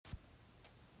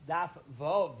Daf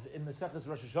Vav in Maseches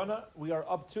Rosh Hashanah. We are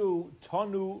up to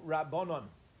Tanu Rabbanon,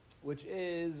 which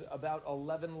is about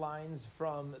 11 lines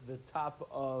from the top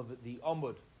of the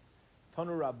Amud.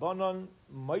 Tanu Rabbanon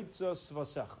Maitzos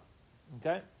Vasecha.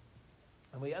 Okay?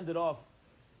 And we ended off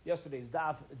yesterday's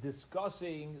Daf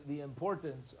discussing the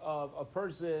importance of a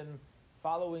person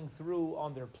following through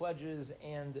on their pledges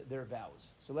and their vows.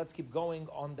 So let's keep going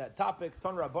on that topic.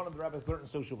 Tanu Rabbanon, the rabbis learned, and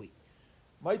so should we.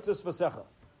 Maitzos Vasecha.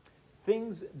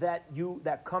 Things that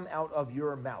come out of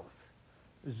your mouth.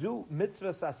 Zu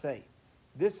mitzvahs aseh.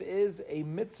 This is a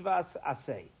mitzvahs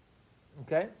aseh.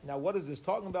 Okay? Now what is this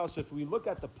talking about? So if we look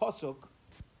at the pasuk,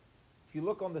 if you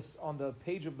look on the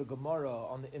page of the Gemara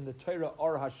in the Torah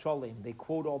Ar Hashalim, they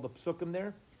quote all the psukim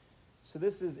there. So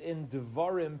this is in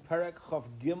Devarim Perek Chav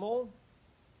Gimel,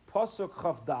 pasuk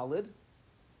Chav Dalid.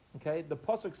 Okay? The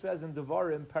pasuk says in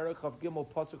Devarim Perek Chav Gimel,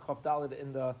 pasuk Chav Dalid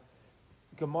in the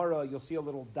Gemara, you'll see a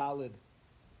little dalid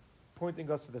pointing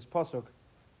us to this pasuk.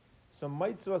 So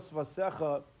maitzvahs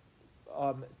vasecha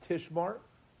tishmar,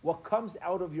 what comes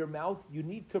out of your mouth, you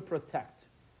need to protect.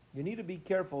 You need to be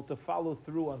careful to follow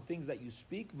through on things that you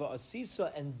speak.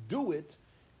 Va'asisa, and do it.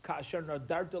 Ka'asher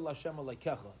nadarta l'Hashem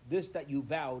alekecha. This that you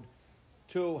vowed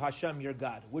to Hashem your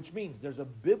God, which means there's a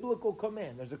biblical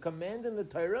command. There's a command in the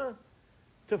Torah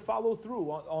to follow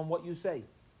through on what you say,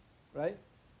 right?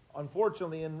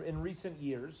 Unfortunately, in recent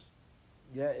years,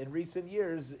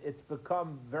 it's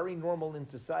become very normal in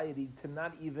society to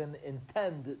not even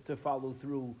intend to follow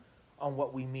through on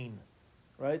what we mean,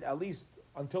 right? At least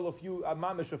until a few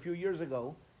years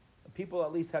ago, people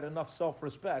at least had enough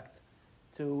self-respect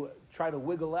to try to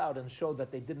wiggle out and show that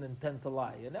they didn't intend to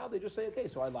lie. And now they just say, okay,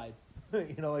 so I lied.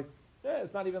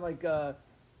 It's not even like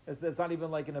it's not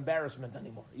even like an embarrassment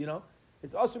anymore,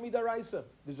 It's asur midaraisa.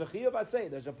 There's a chiyuv asay.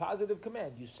 There's a positive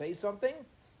command. You say something,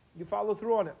 you follow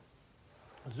through on it.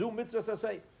 Zu mitzvahs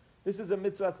asay. This is a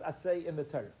mitzvahs asay in the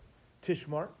Torah.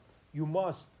 Tishmar, you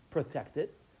must protect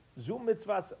it. Zu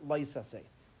mitzvahs lais asay.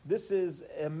 This is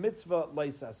a mitzvah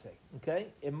lais asay.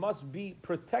 Okay, it must be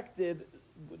protected.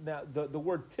 Now, the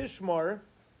word tishmar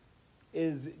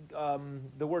is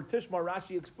the word tishmar.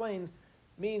 Rashi explains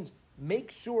means.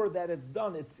 Make sure that it's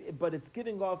done. But it's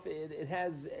giving off. It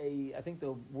has a. I think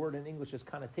the word in English is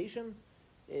connotation.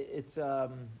 It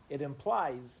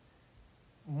implies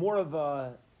more of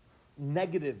a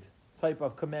negative type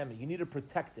of commandment. You need to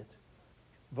protect it.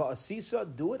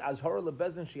 Va'asisa, do it. Azhara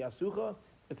lebezdin shiasucha.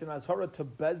 It's an azhara to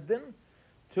bezdin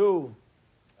to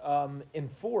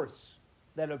enforce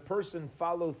that a person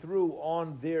follow through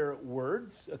on their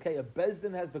words. Okay, a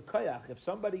bezdin has the kayach. If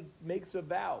somebody makes a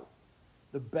vow,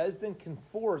 the bezdin can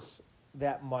force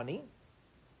that money.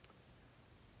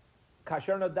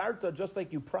 Kasher nadarta, just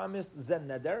like you promised zen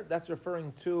neder, that's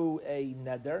referring to a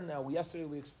neder. Now, yesterday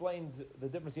we explained the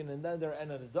difference in a neder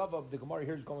and a nedava. The Gemara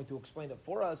here is going to explain it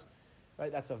for us.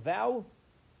 Right, that's a vow.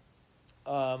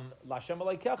 L'Hashem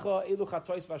aleikecha elu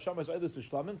chatois v'Hashem es oilus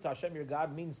ushlamim. To Hashem your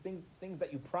God means things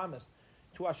that you promised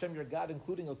to Hashem your God,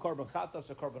 including a korban chatas,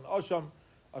 a korban osham,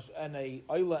 and a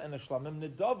oila and a shlamim.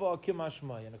 Nedava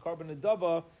kimashmai, and a korban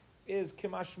nedava is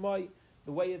kimashmai.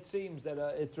 The way it seems that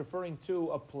it's referring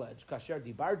to a pledge. Kasher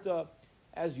dibarta,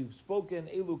 as you've spoken.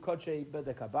 Elu koche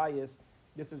bedekabayis.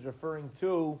 This is referring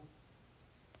to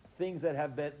things that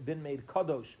have been made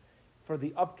kadosh for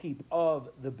the upkeep of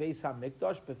the Beis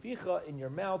Hamikdash. Beficha, in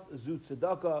your mouth. Zu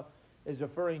tzedakah is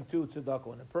referring to tzedakah.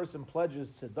 When a person pledges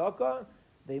tzedakah,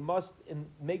 they must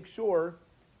make sure,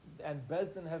 and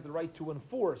Bezdin has the right to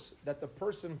enforce, that the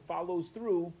person follows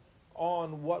through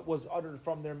on what was uttered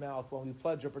from their mouth when we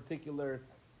pledge a particular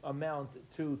amount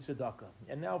to tzedakah.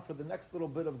 And now for the next little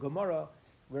bit of Gemara,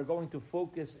 we're going to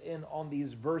focus in on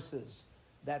these verses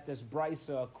that this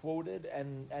Brisa quoted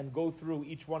and go through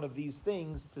each one of these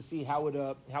things to see how it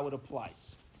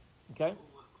applies. Okay?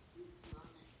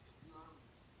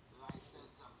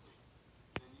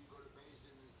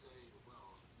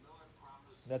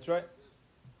 That's right.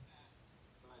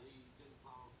 But he didn't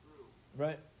follow through.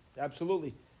 Right,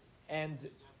 absolutely. And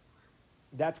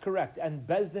that's correct. And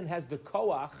Bezdin has the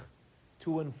koach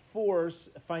to enforce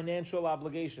financial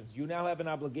obligations. You now have an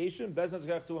obligation, Bezdin has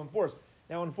got to enforce.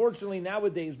 Now, unfortunately,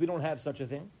 nowadays, we don't have such a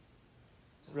thing.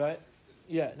 Right?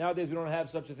 Yeah, nowadays we don't have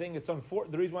such a thing.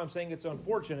 The reason why I'm saying it's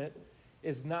unfortunate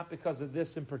is not because of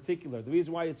this in particular. The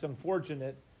reason why it's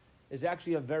unfortunate is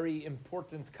actually a very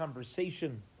important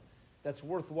conversation that's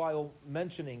worthwhile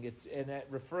mentioning. And it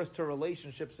refers to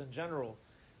relationships in general.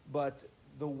 But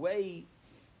the way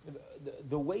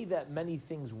that many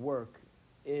things work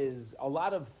is a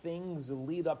lot of things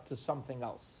lead up to something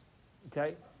else.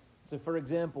 Okay? So, for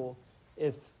example,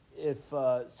 if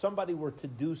somebody were to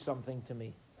do something to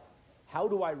me, how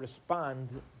do I respond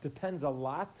depends a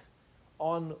lot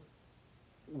on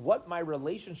what my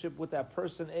relationship with that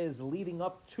person is leading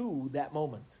up to that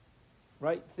moment,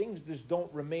 right? Things just don't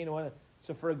remain.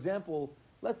 So, for example,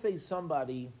 let's say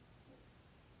somebody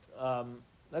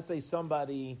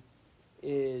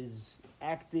is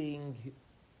acting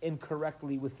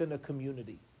incorrectly within a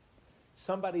community.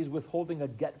 Somebody's withholding a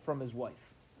get from his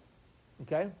wife.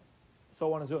 Okay?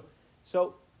 So on and so on.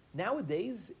 So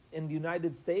nowadays in the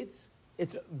United States,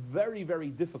 it's very, very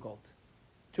difficult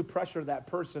to pressure that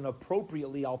person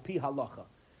appropriately al pi halacha,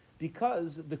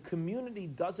 because the community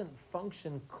doesn't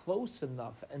function close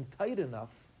enough and tight enough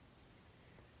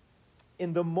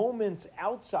in the moments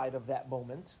outside of that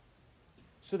moment,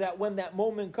 so that when that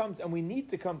moment comes and we need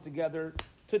to come together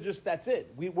to just, that's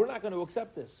it. We're not going to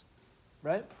accept this,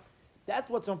 right? That's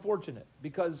what's unfortunate,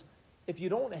 because if you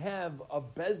don't have a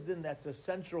Bezdin that's a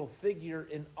central figure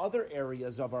in other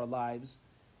areas of our lives,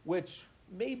 which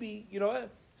maybe, so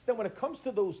then when it comes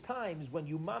to those times when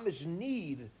you mamish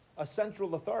need a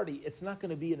central authority, it's not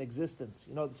going to be in existence.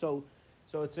 So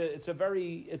it's a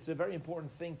very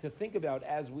important thing to think about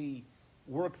as we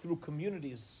work through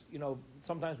communities.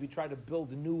 Sometimes we try to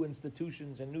build new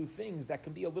institutions and new things that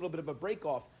can be a little bit of a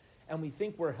break-off, and we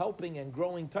think we're helping and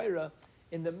growing Torah.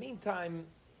 In the meantime,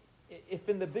 if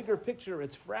in the bigger picture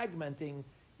it's fragmenting,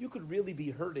 you could really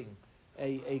be hurting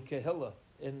a kehillah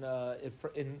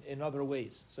in other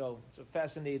ways. So it's a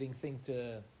fascinating thing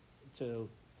to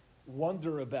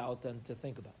wonder about and to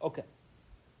think about. Okay.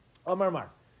 Amar Mar.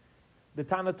 The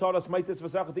Tana taught us mitzvahs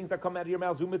v'sacha, things that come out of your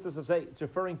mouth. Zu mitzvahs say, it's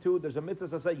referring to, there's a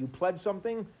mitzvah say, you pledge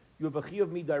something, you have a chiyuv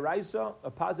midaraisa,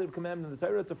 a positive commandment in the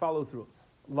Torah to follow through.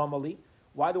 Lamali.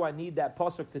 Why do I need that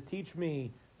pasuk to teach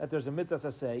me that there's a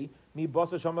mitzvah say? Mi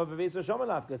basa shama v'vesa shama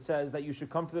nafka. It says that you should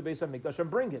come to the Beis HaMikdash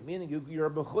and bring it, meaning you're a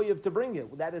mechuyev to bring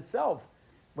it. That itself,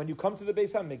 when you come to the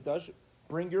Beis HaMikdash,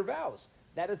 bring your vows.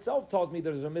 That itself tells me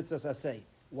there's a mitzvah say.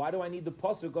 Why do I need the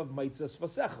pasuk of mitzvahs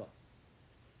v'secha?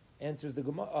 Answers the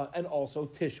Gemara, and also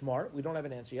Tishmar. We don't have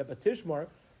an answer yet, but Tishmar,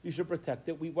 you should protect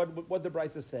it. What the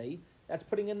Brisa say? That's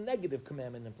putting a negative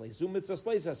commandment in place. Zu mitzvah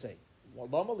leisa say. Well,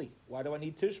 lamali. Why do I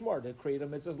need Tishmar to create a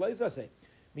mitzvah leisa say?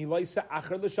 Milaisa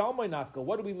acher l'shalmai nafka.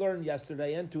 What did we learn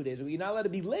yesterday and 2 days ago? You're not allowed to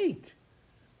be late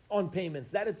on payments.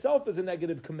 That itself is a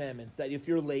negative commandment. That if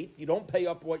you're late, you don't pay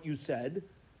up what you said.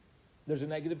 There's a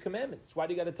negative commandment. So why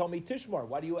do you got to tell me Tishmar?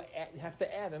 Why do you have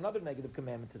to add another negative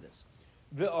commandment to this?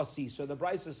 V'asi. So the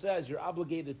Brisa says you're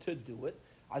obligated to do it.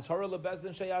 Azhara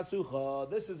lebezdin sheyasucha.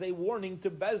 This is a warning to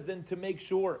Bezdin to make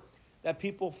sure that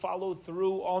people follow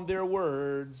through on their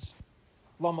words.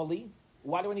 Lamali.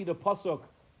 Why do I need a pasuk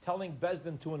telling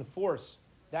Bezdin to enforce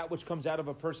that which comes out of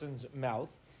a person's mouth?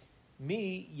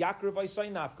 Me yakir v'isay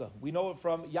nafka. We know it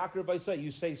from yakir v'isay.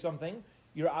 You say something,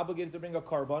 you're obligated to bring a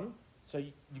carbon. So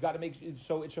you got to make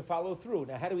so it should follow through.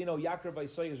 Now, how do we know Yakir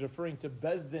Vaisai is referring to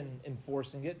Bezdin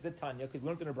enforcing it? The Tanya, because we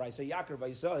learned in the Brisa, Yakir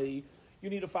Vaisai, you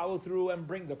need to follow through and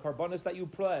bring the karbanis that you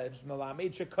pledged.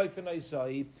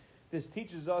 This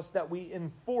teaches us that we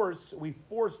force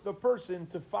the person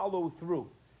to follow through.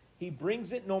 He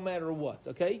brings it no matter what.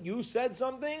 Okay, you said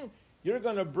something, you're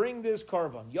going to bring this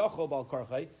carbon. Yachob al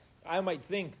karchai. I might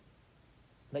think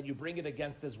that you bring it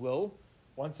against his will.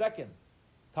 1 second.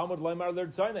 Talmud Loimar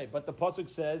Lerd Zaynei, but the pasuk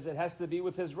says it has to be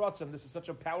with his ratzon. This is such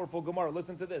a powerful Gemara.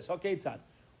 Listen to this. Okay, Tzad.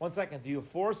 1 second. Do you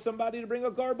force somebody to bring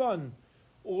a carbon,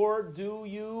 or do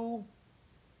you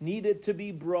need it to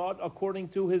be brought according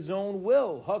to his own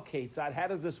will? Okay, Tzad. How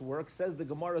does this work? Says the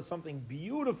Gemara something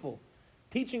beautiful,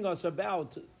 teaching us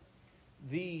about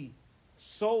the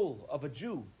soul of a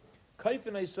Jew.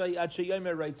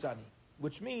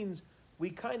 Which means we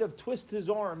kind of twist his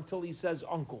arm till he says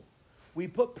uncle. We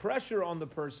put pressure on the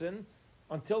person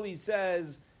until he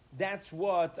says, that's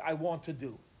what I want to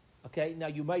do. Okay, now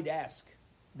you might ask,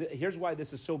 here's why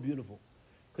this is so beautiful.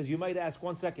 Because you might ask,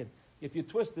 1 second, if you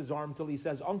twist his arm till he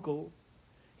says uncle,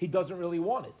 he doesn't really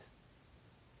want it.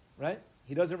 Right?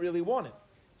 He doesn't really want it.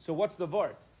 So what's the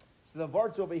vart? So the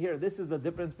vart's over here. This is the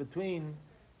difference between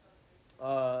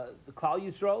the Klal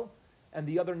Yisrael and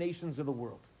the other nations of the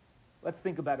world. Let's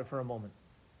think about it for a moment.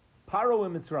 Paro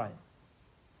in Mitzrayim.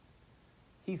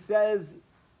 He says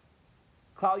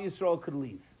Klal Yisrael could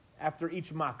leave after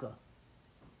each Makkah.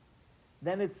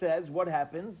 Then it says, what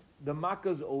happens? The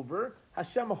Makkah's over.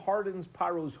 Hashem hardens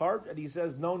Paro's heart, and he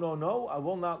says, no, I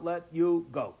will not let you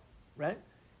go. Right?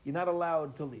 You're not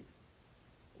allowed to leave.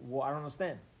 Well, I don't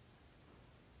understand.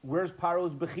 Where's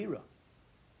Paro's Bechira?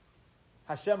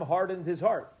 Hashem hardened his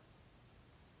heart.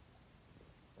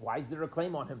 Why is there a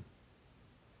claim on him?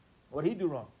 What did he do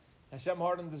wrong? Hashem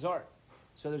hardened his heart.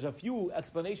 So there's a few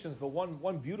explanations, but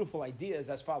one beautiful idea is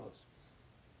as follows.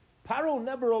 Paro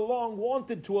never along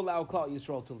wanted to allow Klal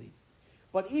Yisrael to leave.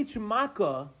 But each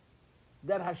makkah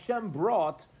that Hashem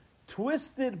brought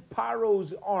twisted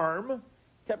Paro's arm,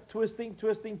 kept twisting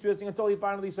until he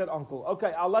finally said, Uncle,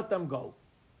 okay, I'll let them go.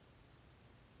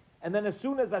 And then as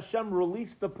soon as Hashem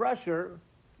released the pressure,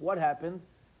 what happened?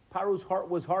 Paro's heart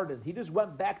was hardened. He just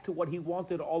went back to what he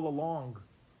wanted all along.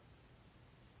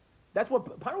 That's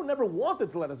what Paro never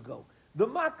wanted to let us go. The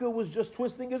makkah was just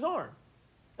twisting his arm.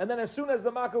 And then as soon as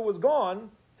the makkah was gone,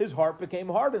 his heart became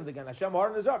hardened again. Hashem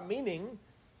hardened his heart, meaning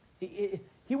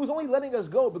he was only letting us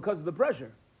go because of the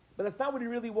pressure. But that's not what he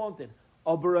really wanted.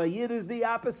 Aber a Yid is the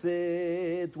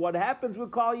opposite. What happens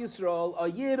with Klal Yisrael, a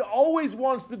Yid always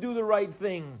wants to do the right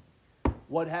thing.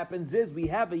 What happens is we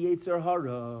have a Yetzer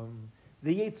Hara.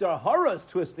 The Yetzer Hara is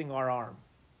twisting our arm.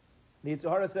 The Yetzer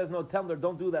Hara says, no, tell her,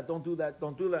 don't do that, don't do that,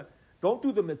 don't do that. Don't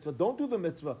do the mitzvah, don't do the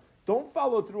mitzvah. Don't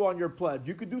follow through on your pledge.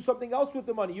 You could do something else with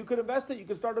the money. You could invest it, you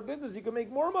could start a business, you could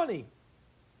make more money.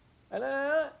 And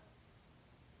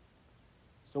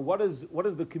so what is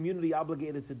the community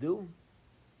obligated to do?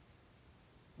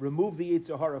 Remove the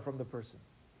Yetzer Hara from the person.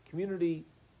 Community,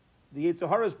 the Yetzer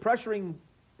Hara is pressuring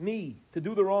me to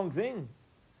do the wrong thing.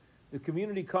 The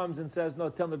community comes and says, no,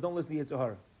 tell them, don't listen to Yetzer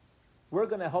Hara. We're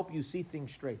going to help you see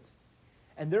things straight.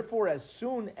 And therefore, as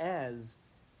soon as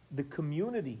the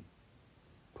community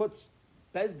puts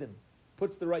Bezdin,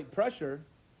 puts the right pressure,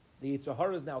 the Yetzer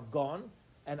Hara is now gone,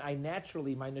 and my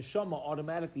neshama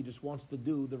automatically just wants to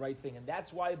do the right thing. And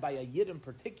that's why by a Yid in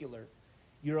particular,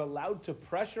 you're allowed to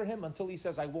pressure him until he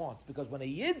says, I want. Because when a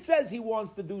Yid says he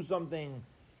wants to do something,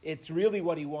 it's really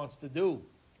what he wants to do.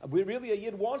 A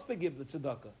Yid wants to give the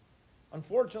tzedakah.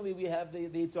 Unfortunately, we have the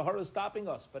Yetzer Hara stopping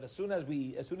us. But as soon as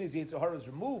the Yetzer Hara is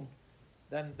removed,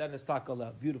 then it's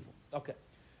takala. Beautiful. Okay.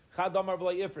 Chad Amar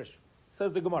V'lai Ifrish,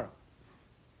 says the Gemara.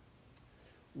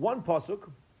 One pasuk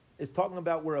is talking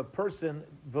about where a person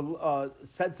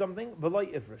said something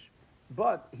V'lai Ifrish,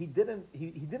 but he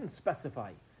didn't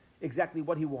specify exactly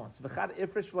what he wants. V'chad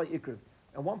Ifrish V'lai Ikriv.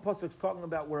 And one pasuk is talking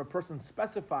about where a person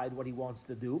specified what he wants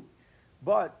to do,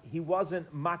 but he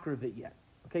wasn't makriv it yet.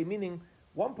 Okay, meaning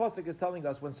one pasuk is telling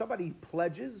us when somebody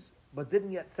pledges but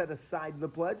didn't yet set aside the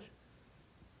pledge,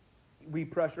 we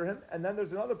pressure him. And then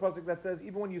there's another pasuk that says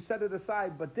even when you set it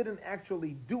aside but didn't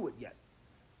actually do it yet,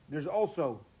 there's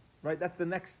also, right, that's the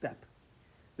next step.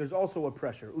 There's also a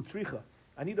pressure. Utricha.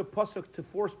 I need a pasuk to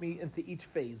force me into each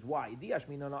phase. Why? If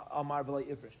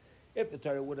the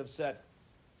Torah would have said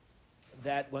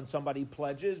that when somebody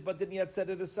pledges but didn't yet set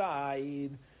it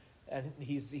aside, and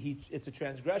it's a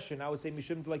transgression, I would say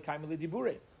Mishum like Kaimele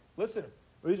Dibure. Listen,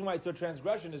 the reason why it's a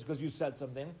transgression is because you said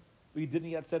something, but you didn't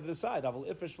yet set it aside. But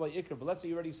let's say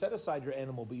you already set aside your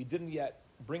animal, but you didn't yet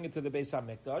bring it to the Beis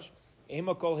HaMikdash.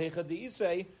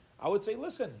 I would say,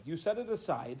 listen, you set it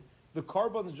aside. The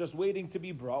carbon is just waiting to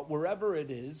be brought wherever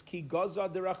it is. Ki gaza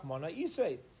derachmana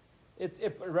isei.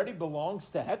 It already belongs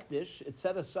to hektish. It's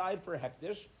set aside for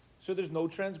hektish, so there's no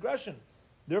transgression.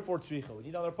 Therefore, tzricha. We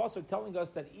need another pasuk telling us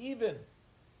that even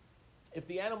if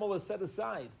the animal is set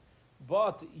aside,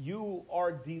 but you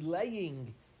are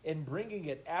delaying in bringing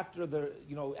it after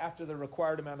the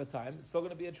required amount of time, it's still going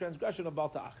to be a transgression of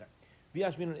Balta Acher.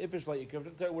 If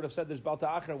the Torah would have said there's Balta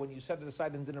Acher when you set it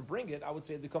aside and didn't bring it, I would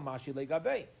say the Kamashi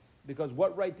Legabe. Because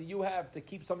what right do you have to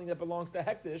keep something that belongs to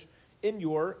Hektish in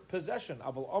your possession?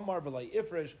 Aval Omar V'lai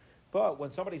Ifrish. But when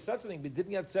somebody said something but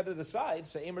didn't yet set it aside,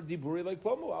 say Emer Diburi like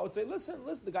Plomo, I would say, listen,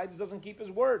 the guy just doesn't keep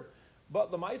his word.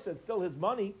 But Lamaisa, it's still his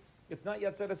money. It's not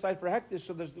yet set aside for Hektish,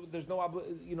 so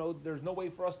there's no way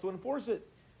for us to enforce it.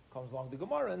 Comes along the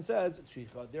Gemara and says,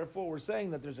 therefore we're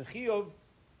saying that there's a chiyuv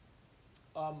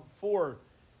for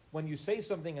when you say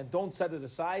something and don't set it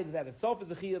aside, that itself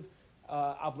is a chiyuv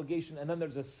obligation, and then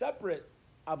there's a separate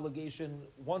obligation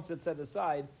once it's set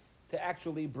aside to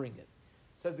actually bring it.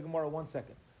 Says the Gemara, 1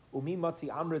 second. Umi matzi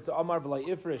amrit amar v'lai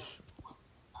ifrish.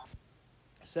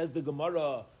 Says the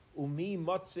Gemara, Umi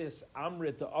matzis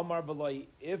amrit amar v'lai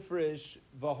ifrish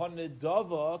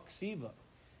v'hanedava ksiva.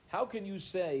 How can you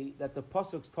say that the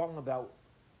pasuk's talking about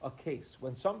a case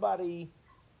when somebody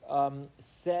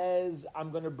says,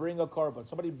 "I'm going to bring a carbon"?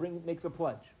 Somebody makes a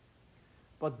pledge,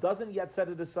 but doesn't yet set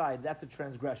it aside. That's a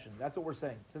transgression. That's what we're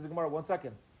saying. Says the Gemara, 1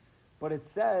 second. But it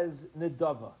says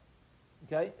nidava.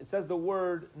 Okay, it says the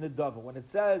word nidava. When it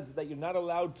says that you're not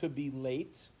allowed to be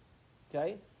late,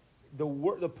 okay, the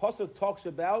pasuk talks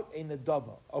about a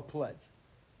nidava, a pledge.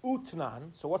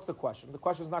 Utnan. So what's the question? The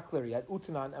question is not clear yet.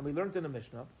 Utnan, and we learned in the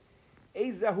Mishnah.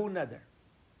 Ezahu neder.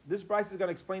 This Bryce is going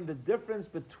to explain the difference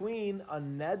between a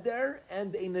neder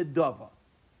and a nidava.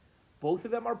 Both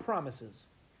of them are promises.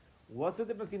 What's the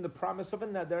difference between the promise of a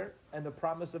neder and the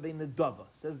promise of a nidava?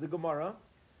 Says the Gemara,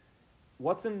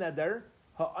 What's a neder?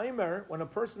 Ha'aymer, when a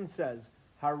person says,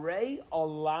 Harei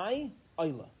alai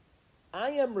oila, I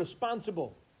am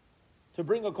responsible to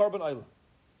bring a korban oila.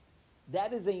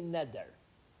 That is a neder.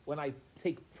 When I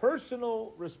take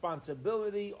personal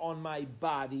responsibility on my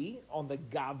body, on the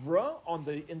gavra, on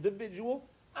the individual,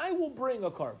 I will bring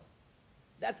a korban.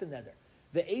 That's a neder.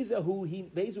 The bezu hi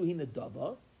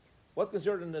nedava. What's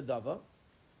considered a nedava?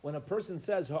 When a person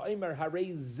says ha'aymer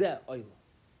harei ze oila.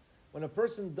 When a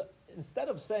person, instead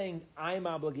of saying I'm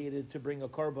obligated to bring a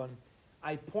korban,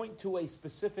 I point to a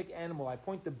specific animal. I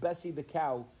point to Bessie the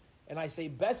cow, and I say,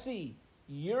 Bessie,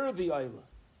 you're the oila.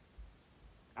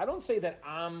 I don't say that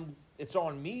it's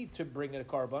on me to bring a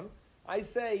korban. I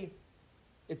say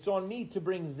it's on me to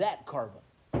bring that korban,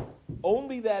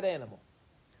 only that animal.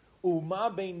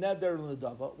 Uma bein neder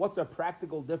nedava. What's a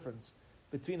practical difference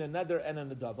between a neder and a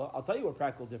nedava? I'll tell you a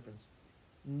practical difference.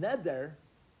 Neder.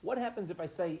 What happens if I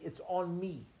say it's on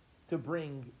me to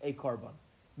bring a korban?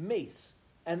 Mace.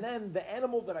 And then the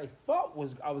animal that I thought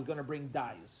I was going to bring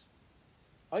dies.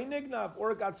 Aynignav, or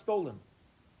it got stolen.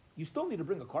 You still need to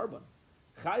bring a korban.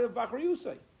 Chayav b'achar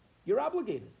yusay. You're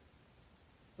obligated.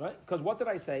 Right? Because what did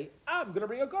I say? I'm going to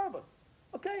bring a korban.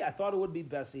 Okay, I thought it would be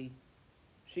Bessie.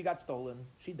 She got stolen.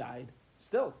 She died.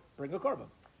 Still, bring a korban.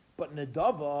 But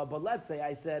nedava, but let's say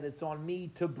I said it's on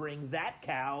me to bring that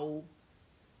cow,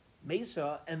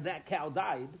 Mesa, and that cow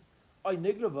died, or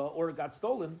it got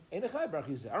stolen, I don't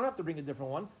have to bring a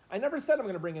different one. I never said I'm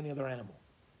going to bring any other animal.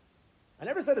 I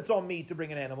never said it's on me to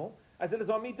bring an animal. I said it's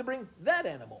on me to bring that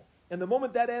animal. And the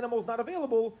moment that animal is not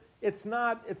available, it's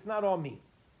not on me.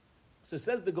 So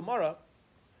says the Gemara,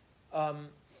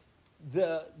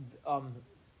 the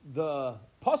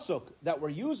pasuk that we're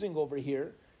using over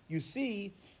here, you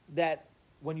see that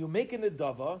when you make an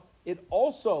nedava, it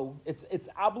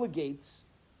obligates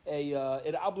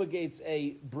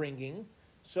a bringing.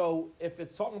 So if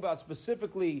it's talking about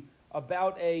specifically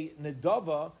about a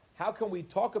nedava, how can we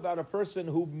talk about a person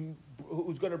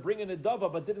who's going to bring a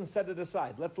nedava but didn't set it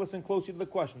aside? Let's listen closely to the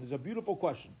question. It's a beautiful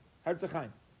question. Herzl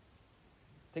Chaim.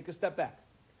 Take a step back.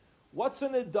 What's a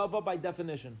nedava by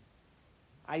definition?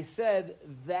 I said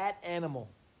that animal.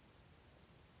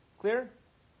 Clear?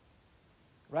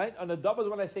 Right? A nedava is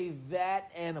when I say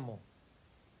that animal.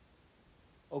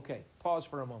 Okay, pause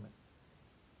for a moment.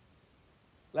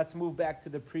 Let's move back to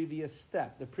the previous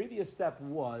step. The previous step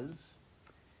was,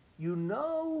 you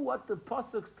know what the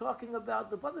pasuk's talking about?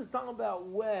 The pasuk's talking about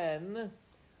when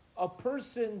a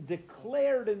person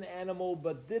declared an animal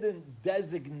but didn't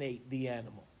designate the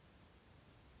animal.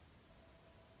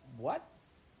 What?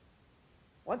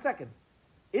 1 second.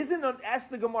 Ask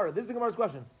the Gemara. This is the Gemara's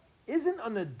question. Isn't a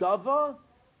nedava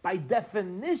by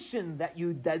definition that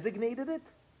you designated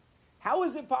it? How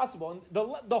is it possible? And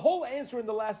the whole answer in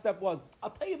the last step was, I'll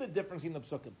tell you the difference in the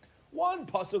psukim. One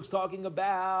pasuk's talking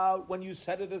about when you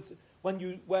said it as when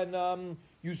you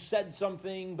said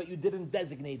something but you didn't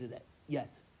designate it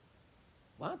yet.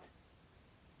 What?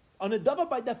 A nedava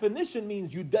by definition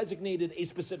means you designated a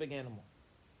specific animal.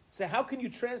 So how can you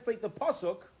translate the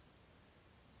pasuk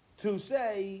to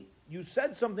say you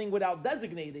said something without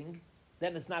designating?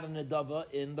 Then it's not a nedava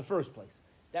in the first place.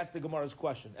 That's the Gemara's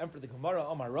question. And for the Gemara,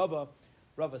 Omar Rava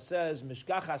says,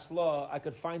 Mishkach Hasla, I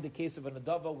could find a case of a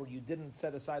nedava where you didn't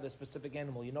set aside a specific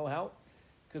animal. You know how?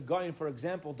 Going, for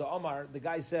example, to Omar, the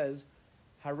guy says,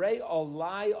 Harei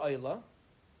olai oila,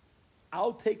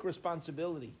 I'll take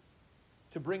responsibility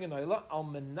to bring an oila, al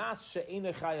menas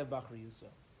she'ene chayav b'achar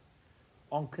yusah,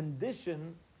 on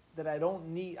condition that I don't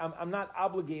need, I'm not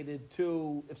obligated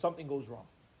to if something goes wrong.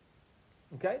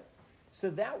 Okay? So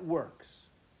that works.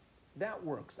 That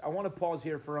works. I want to pause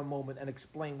here for a moment and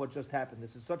explain what just happened.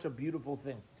 This is such a beautiful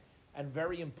thing and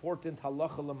very important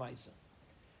halacha l'maisa.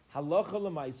 Halacha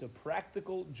l'maisa,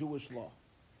 practical Jewish law.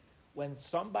 When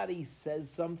somebody says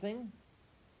something,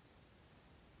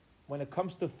 when it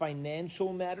comes to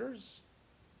financial matters,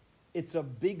 it's a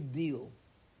big deal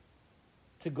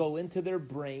to go into their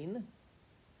brain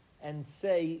and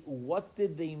say, what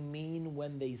did they mean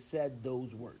when they said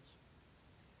those words?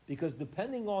 Because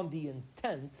depending on the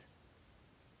intent,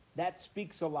 that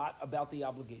speaks a lot about the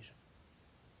obligation.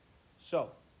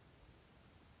 So,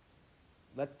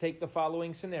 let's take the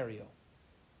following scenario.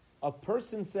 A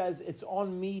person says, it's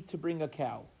on me to bring a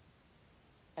cow,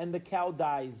 and the cow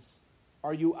dies.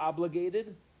 Are you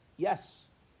obligated? Yes,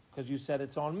 because you said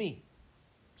it's on me.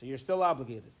 So you're still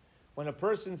obligated. When a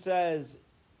person says,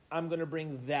 I'm going to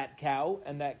bring that cow,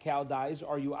 and that cow dies,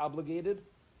 are you obligated?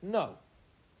 No,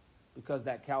 because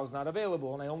that cow is not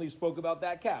available, and I only spoke about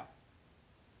that cow.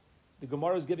 The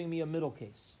Gemara is giving me a middle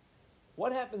case.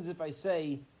 What happens if I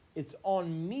say, it's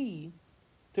on me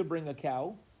to bring a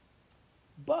cow,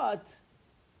 But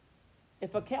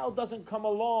if a cow doesn't come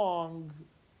along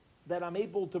that I'm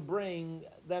able to bring,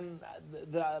 then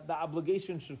the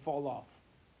obligation should fall off.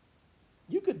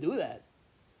 You could do that.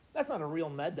 That's not a real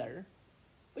neder,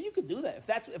 but you could do that.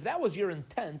 If that was your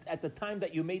intent at the time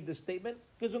that you made this statement,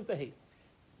 gesundheit.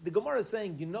 The Gemara is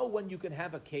saying, when you can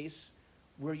have a case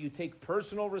where you take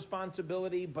personal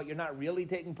responsibility, but you're not really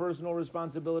taking personal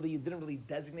responsibility. You didn't really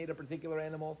designate a particular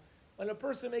animal. When a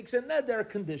person makes a neder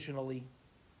conditionally,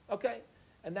 okay?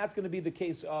 And that's going to be the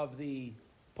case of the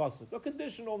pasuk. A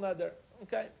conditional neder,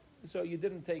 okay? So you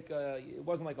didn't take, it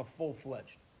wasn't like a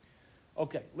full-fledged.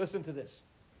 Okay, listen to this.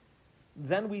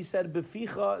 Then we said,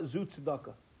 beficha zu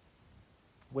tzedakah.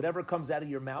 Whatever comes out of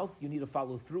your mouth, you need to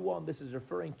follow through on. This is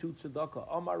referring to tzedakah.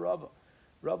 Amar Rava.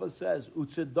 Rava says,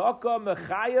 u'tzedakah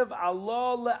mechayev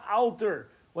Allah le'alter.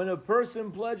 When a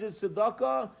person pledges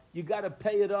tzedakah, you got to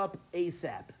pay it up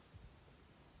ASAP.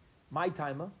 My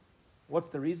timer. What's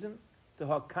the reason? To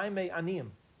hakaime aniyim.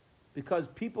 Because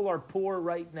people are poor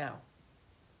right now.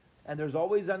 And there's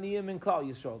always aniyim in Klal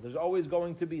Yisrael. There's always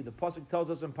going to be. The pasuk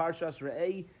tells us in Parshas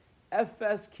Re'eh,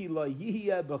 efes ki lo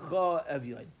yihye b'cha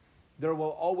evyain. There will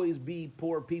always be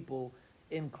poor people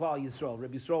in Klal Yisrael.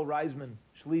 Rabbi Yisrael Reisman,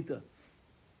 Shlita.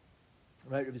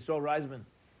 Right, Rabbi Yisrael Reisman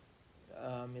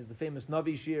is the famous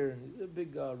Navi Shir, and he's a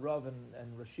big Rav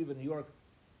and Rashiva in New York.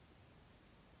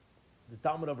 The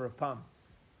Talmud of Rav Pam.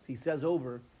 So he says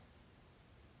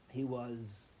he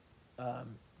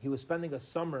was spending a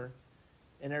summer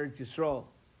in Eretz Yisrael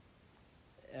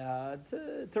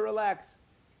to relax,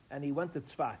 and he went to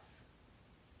Tzfas.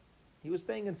 He was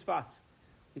staying in Tzfas.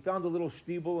 He found a little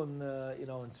shtibel in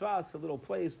Tzfas, a little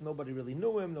place. Nobody really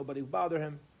knew him. Nobody would bother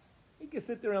him. He could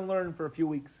sit there and learn for a few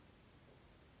weeks.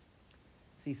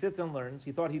 So he sits and learns.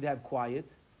 He thought he'd have quiet.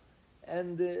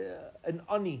 And an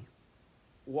ani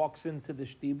walks into the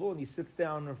shtibel, and he sits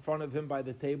down in front of him by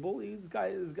the table. This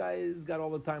guy's got all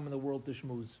the time in the world to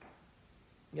schmooze.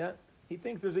 Yeah? He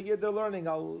thinks there's a yid they're learning.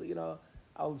 I'll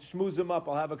schmooze him up.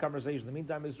 I'll have a conversation. In the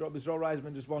meantime, Yisrael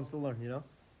Reisman just wants to learn, So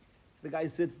the guy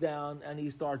sits down, and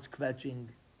he starts kvetching.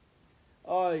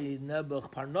 Oy,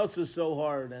 Nebuch, Parnos is so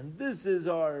hard, and this is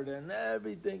hard, and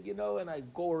everything, and I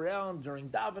go around during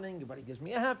davening, everybody gives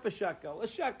me a half a shekel, a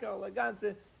ganze,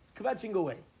 it's kvetching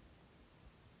away.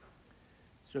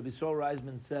 So Rabbi Yisrael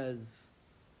Reisman says,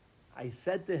 I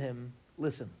said to him,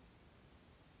 listen,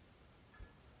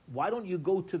 why don't you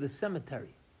go to the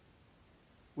cemetery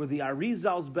where the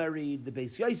Arizal's buried, the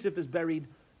Beis Yosef is buried,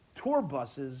 tour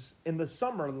buses in the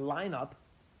summer line up,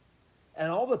 and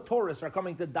all the tourists are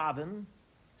coming to daven.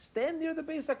 Stand near the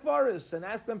Beis Akvaris and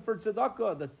ask them for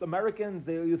tzedakah. The Americans,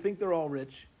 you think they're all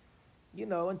rich,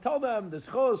 and tell them the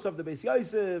schos of the Beis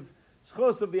Yosef,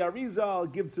 schos of the Arizal,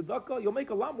 give tzedakah. You'll make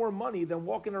a lot more money than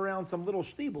walking around some little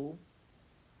shtibel.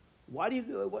 Why do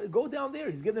you go down there?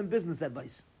 He's giving them business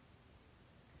advice.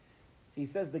 So he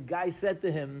says the guy said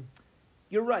to him,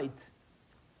 "You're right,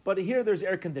 but here there's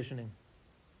air conditioning."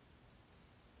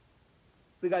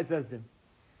 The guy says to him.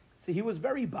 See, he was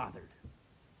very bothered.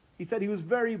 He said he was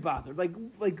very bothered. Like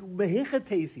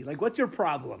mehichatesi. Like, what's your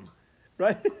problem?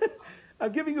 Right?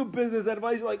 I'm giving you business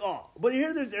advice. You're like, but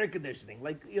here there's air conditioning.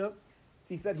 So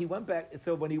he said he went back.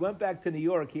 So when he went back to New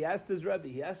York, he asked his Rebbe,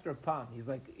 he asked Rav Pam.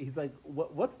 He's like,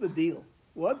 what's the deal?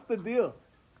 What's the deal?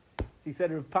 So he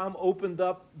said Rav Pam opened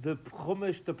up the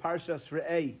Chumash to Parshas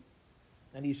Re'eh,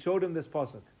 and he showed him this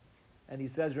pasuk. And he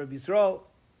says, Rabbi Yisrael,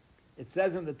 it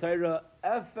says in the Torah,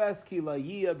 "Efes ki la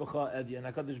yiyeh b'cha evya." And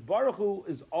HaKadosh Baruch Hu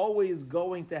is always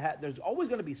going to have. There's always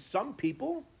going to be some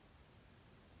people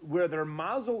where their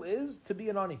mazel is to be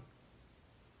an ani,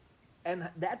 and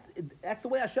that's the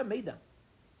way Hashem made them.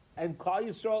 And Klal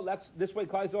Yisrael, this way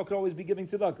Klal Yisrael could always be giving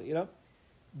tzedakah.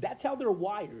 That's how they're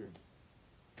wired.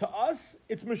 To us,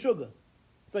 it's meshuggah.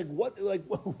 It's like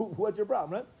what's your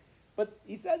problem, right? But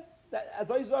he said.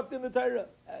 As I talked in the Torah,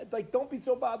 don't be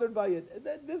so bothered by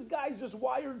it. This guy's just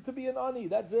wired to be an ani.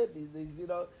 That's it.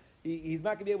 He's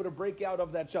not going to be able to break out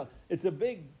of that shell. It's a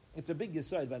big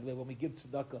yesod, by the way, when we give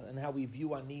tzedakah and how we view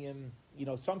aniyim.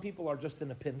 Some people are just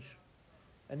in a pinch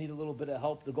and need a little bit of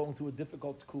help. They're going through a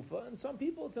difficult kufa, and some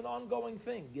people it's an ongoing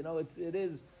thing.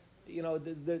 There's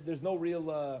no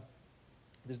real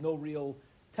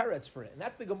teretz for it, and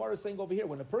that's the Gemara saying over here.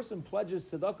 When a person pledges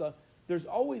tzedakah, there's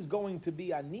always going to be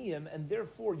aniyim, and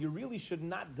therefore you really should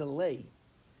not delay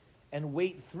and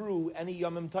wait through any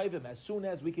yomim tovim. As soon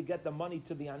as we could get the money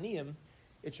to the aniyim,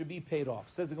 it should be paid off.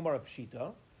 Says the Gemara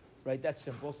Pshita, right? That's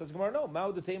simple. Says the Gemara, no.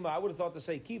 Ma'od tema. I would have thought to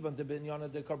say kivan to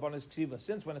binyana de karbanis ksiva.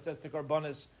 Since when it says to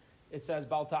karbanis, it says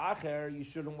Bal Ta'acher, you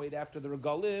shouldn't wait after the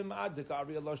regalim. Ad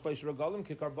dekari Allah shleish regalim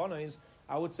ki karbonos.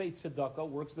 I would say tzedakah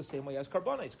works the same way as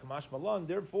karbonos. Kamash malan.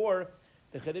 Therefore,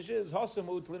 the chiddush is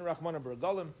hasamut lin rachmana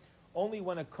b'regalim. Only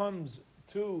when it comes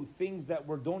to things that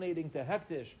we're donating to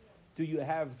hektish do you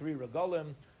have 3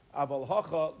 regalim. Aval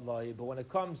hacha lai. But when it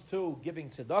comes to giving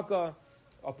tzedakah,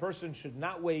 a person should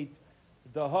not wait.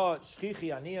 The ha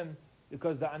shchichi aniyim,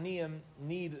 because the aniyim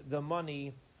need the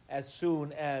money as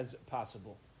soon as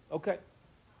possible. Okay.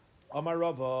 Amar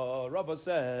Rava. Rava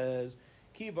says,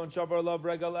 Kivon shabar lav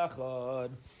regal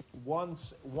echad.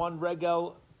 Once one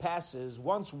regal passes,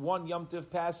 once one Yom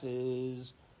Tiv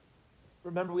passes,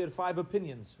 remember we had 5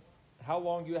 opinions. How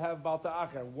long do you have Bal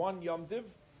Ta'acher? 1 Yom Tiv.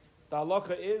 The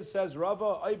halacha is, says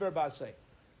Rava, Ayver Basei.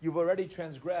 You've already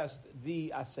transgressed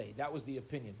the Asay. That was the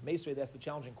opinion. Meisvei, that's the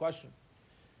challenging question.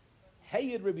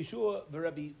 Hayed Rabbi Shua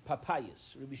v'Rabbi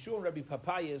Papayas. Rabbi Shua and Rabbi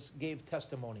Papayas gave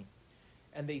testimony.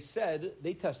 And they said,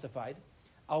 they testified,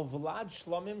 Al Vlad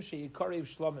Shlomim Sheyikarev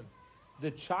Shlomim.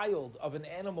 The child of an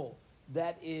animal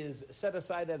that is set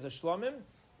aside as a Shlomim,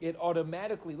 it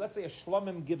automatically, let's say a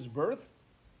Shlomim gives birth,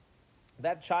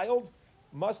 that child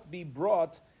must be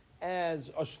brought as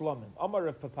a Shlomim. Amar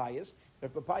Rav Papayas.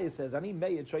 Rav Papayas says, Ani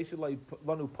meyed sheish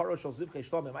lanu para shel zivchei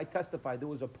Shlomim. I testified there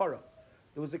was a para,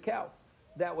 there was a cow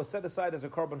that was set aside as a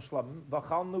korban shlamim,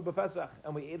 v'achalnu b'Pesach,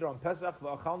 and we ate it on Pesach,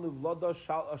 v'achalnu v'loda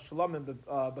shlamim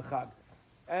b'chag.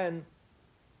 And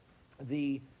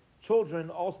the children,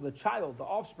 also the child, the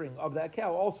offspring of that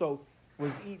cow, also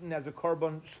was eaten as a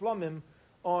korban shlamim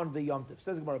on the Yom Tiv.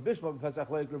 Says Gemara, Bishma b'Pesach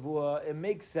leik Ravua, it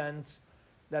makes sense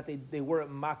that they were at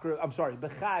Makra, I'm sorry,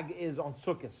 b'chag is on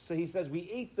Sukkot. So he says, we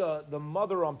ate the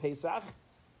mother on Pesach,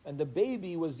 and the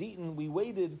baby was eaten, we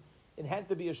waited, it had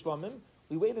to be a shlamim,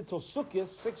 we waited till Sukkot,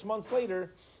 6 months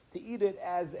later, to eat it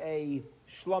as a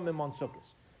shlamim on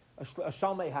Sukkot, a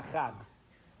shalmei hachag.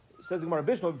 Says the Gemara,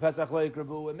 Bishma b'Pesach leik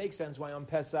Rabu. It makes sense why on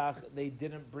Pesach they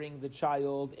didn't bring the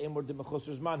child. Emor de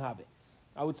mechusers man have.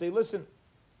 I would say, listen,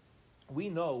 we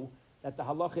know that the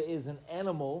halacha is an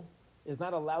animal is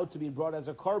not allowed to be brought as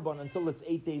a korban until it's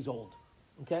 8 days old.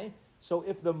 Okay, so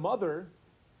if the mother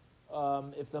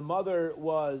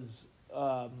was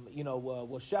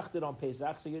was shechted on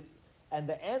Pesach, so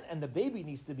and the baby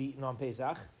needs to be eaten on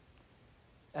Pesach,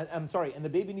 and the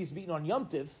baby needs to be eaten on Yom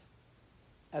Tiv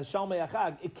as Shalmei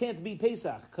Achag, it can't be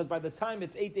Pesach, because by the time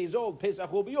it's 8 days old,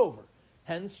 Pesach will be over.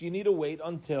 Hence, you need to wait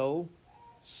until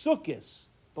Sukkot.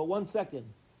 But 1 second,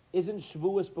 isn't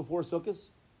Shavuos before Sukkot?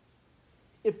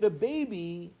 If the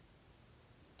baby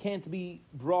can't be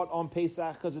brought on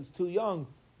Pesach because it's too young,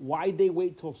 why'd they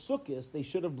wait till Sukkot? They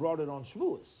should have brought it on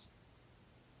Shavuos.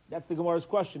 That's the Gemara's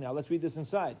question now. Let's read this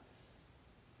inside.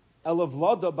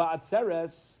 Elavlada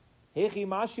ba'atzeres, hechi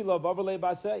mashila v'avarle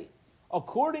b'asei.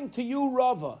 According to you,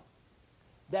 Rava,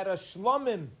 that a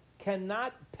shlamim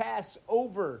cannot pass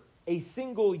over a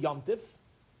single Yom Tif,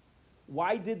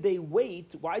 why did they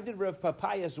wait? Why did Rav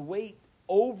Papayas wait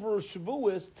over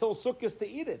Shavuos till Sukkot to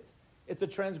eat it? It's a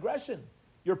transgression.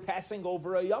 You're passing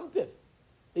over a Yom Tif.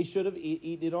 They should have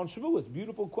eaten it on Shavuos.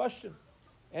 Beautiful question.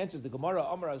 Answers the Gemara,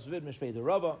 Amar Zvid Mishpei de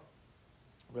Rava.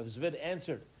 Rav Zvid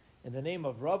answered, in the name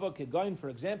of Rava, Kegain, for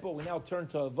example, we now turn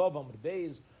to Vav Amr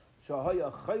Beis,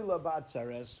 Shahaya Chayla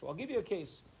Ba'atzeres. I'll give you a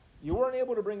case. You weren't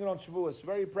able to bring it on Shavuos.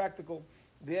 Very practical.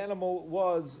 The animal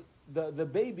was, the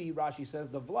baby, Rashi says,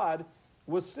 the Vlad,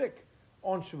 was sick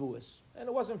on Shavuos, and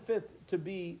it wasn't fit to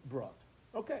be brought.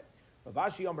 Okay.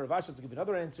 Ravashi Amr Ravashi, to give you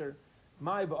another answer,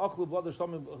 what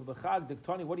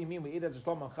do you mean we ate it as a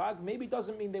Shlam Chag? Maybe it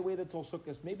doesn't mean they waited till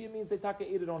Sukkot. Maybe it means they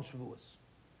ate it on Shavuos.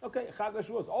 Okay, Chag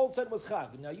Shavuos. All it said was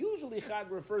Chag. Now, usually Chag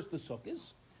refers to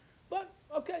Sukkot, but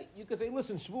okay, you could say,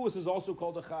 listen, Shavuos is also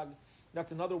called a Chag.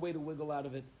 That's another way to wiggle out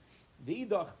of it.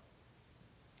 V'idach,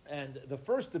 and the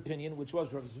first opinion, which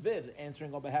was Rav Zvid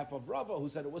answering on behalf of Rava, who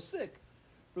said it was sick,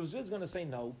 Rav Zvid's going to say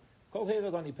no. Kol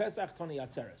Heirat Ani Pesach Tani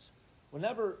Atzeres.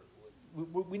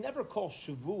 We never call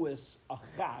Shavuos a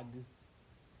Chag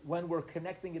when we're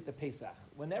connecting it to Pesach.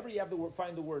 Whenever you have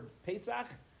find the word Pesach,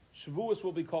 Shavuos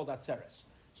will be called Atzeres.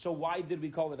 So why did we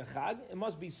call it a Chag? It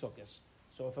must be Sukkot.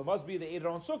 So if it must be they ate it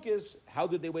on Sukkot, how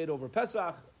did they wait over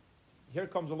Pesach? Here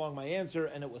comes along my answer,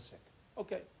 and it was sick.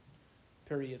 Okay.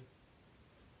 Period.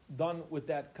 Done with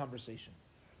that conversation.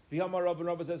 The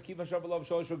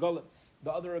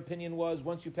other opinion was,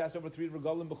 once you pass over 3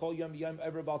 regalim, b'chol yom yom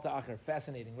ever bal ta'acher.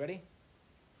 Fascinating. Ready?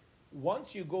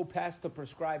 Once you go past the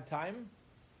prescribed time,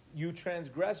 you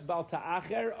transgress bal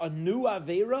ta'acher, a new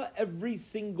avera, every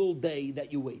single day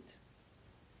that you wait.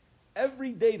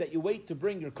 Every day that you wait to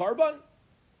bring your korban,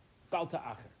 bal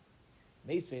ta'acher.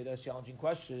 Meisvei, that's a challenging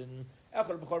question.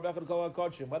 Echad b'chor v'echad kol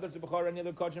ha'kodshim. Whether it's a b'chor or any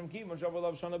other kodshim, kivon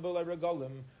shavolav shana b'lei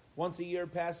regalim. Once a year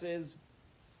passes,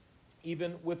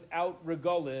 even without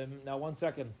regalim. Now, 1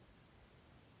 second.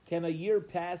 Can a year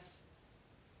pass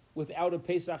without a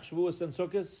Pesach, Shavuos, and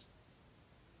Sukkot?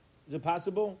 Is it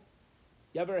possible?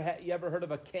 You ever heard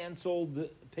of a canceled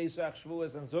Pesach,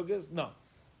 Shavuos, and Sukkot? No.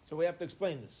 So we have to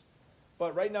explain this.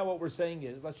 But right now what we're saying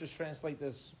is, let's just translate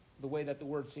this the way that the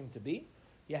words seem to be.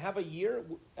 You have a year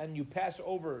and you pass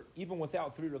over even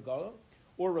without 3 regalim,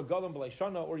 or regalim b'lei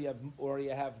shana, or you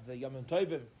have the Yom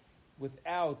Tovim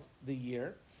without the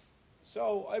year.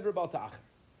 So over Baal Ta'achar.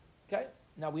 Okay?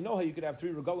 Now we know how you could have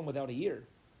 3 regalim without a year,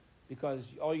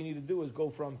 because all you need to do is go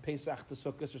from Pesach to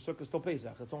Sukkot, or Sukkot to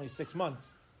Pesach. It's only 6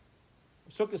 months.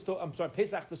 Pesach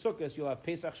to Sukkot, you'll have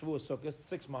Pesach, Shavuos, Sukkot,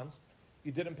 6 months.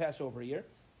 You didn't pass over a year.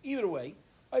 Either way,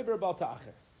 over Baal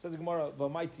Ta'achar. Says the Gemara,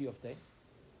 V'maiti Yofte.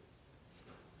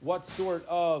 What sort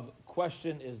of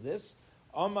question is this?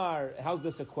 Amar, how's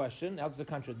this a question? How's this a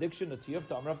contradiction? The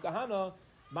Tiyufta, Amar Rav Kahana,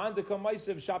 Mandika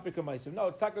Maisev, Shapika Maisev. No,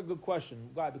 it's not a good question.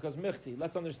 Why? Because Michti,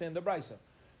 let's understand the Brisa.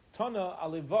 Tana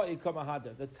alivai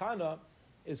kamahada. The Tana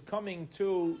is coming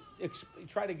to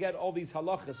try to get all these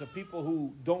halachas of people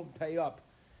who don't pay up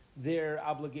their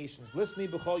obligations. Listening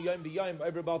b'chol yom b'yom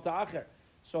over Baal Ta'achar.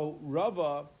 So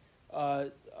Rava,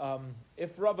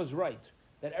 if Rava's right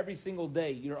that every single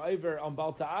day you're over on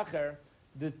Baal Ta'achar,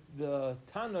 the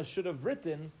Tana should have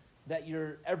written that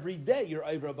every day you're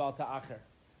over Baal Ta'achar.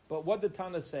 But what did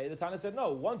Tana say? The Tana said,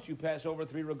 no, once you pass over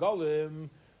 3 regalim,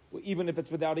 even if it's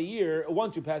without a year,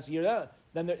 once you pass a year,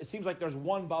 then it seems like there's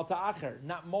one Baal Ta'achar,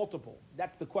 not multiple.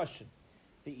 That's the question.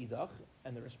 The idach,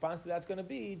 and the response to that's going to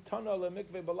be Tana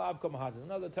lemikve balav kamahad.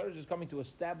 No, the Torah is coming to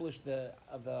establish the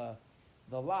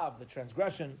lav, the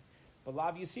transgression.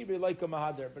 Balav yisibri like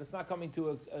kamahadar, but it's not coming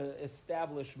to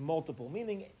establish multiple.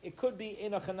 Meaning, it could be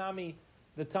in a chanami.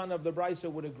 The Tana of the Brisa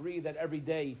would agree that every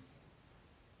day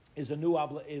is a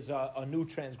new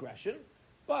transgression,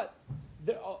 but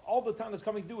all the Tana is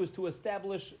coming to do is to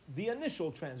establish the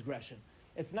initial transgression.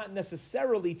 It's not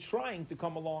necessarily trying to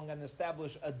come along and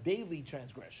establish a daily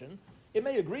transgression. It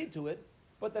may agree to it,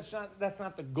 but that's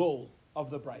not the goal of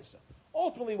the Brisa.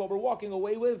 Ultimately, what we're walking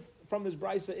away with from this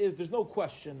Brisa is there's no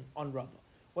question on Rava.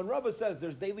 When Rava says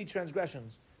there's daily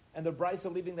transgressions and the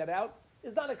Brisa leaving that out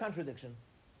is not a contradiction.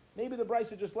 Maybe the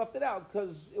Brisa just left it out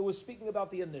because it was speaking about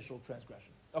the initial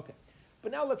transgression. Okay,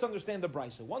 but now let's understand the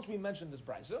Brisa. Once we mentioned this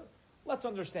Brisa, let's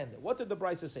understand it. What did the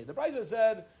Brisa say? The Brisa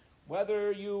said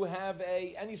whether you have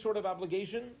any sort of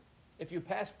obligation, if you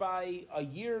pass by a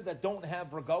year that don't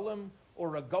have regalim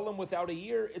or regalim without a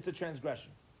year, it's a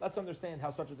transgression. Let's understand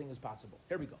how such a thing is possible.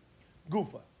 Here we go.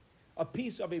 Gufa, a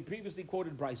piece of a previously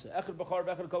quoted Brisa. Echad b'char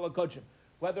v'echad kol ha'kodshim.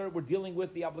 Whether we're dealing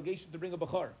with the obligation to bring a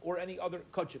b'char or any other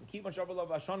kodshim. Keep on shavalav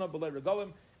ashana b'lei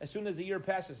regalim. As soon as a year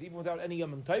passes, even without any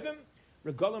yom tovim,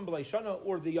 regalim b'lei shana,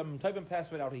 or the yom tovim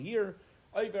pass without a year,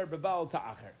 over b'baal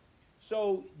ta'achar.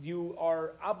 So you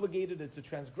are obligated. It's a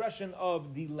transgression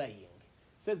of delaying.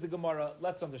 Says the Gemara.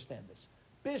 Let's understand this.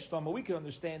 Bishlama, we can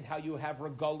understand how you have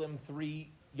regalim 3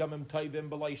 yomim tovim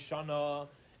b'lei shana,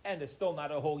 and it's still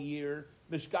not a whole year.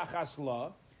 Mishkachas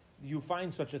la, you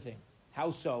find such a thing.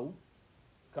 How so?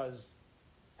 Because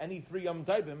any 3 yom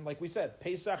tovim, like we said,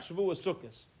 Pesach, Shavuos,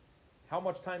 Sukkos. How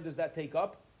much time does that take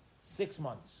up? 6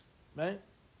 months, right?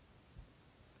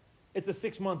 It's a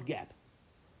 6-month gap.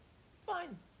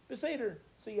 Fine. Beseder.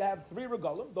 So you have 3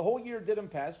 regalim. The whole year didn't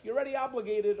pass. You're already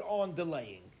obligated on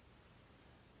delaying.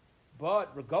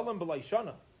 But regalim b'lei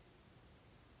shana.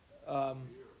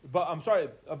 But I'm sorry,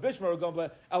 Bishma regalim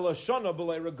b'lei ala shana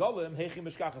b'lei regalim heichi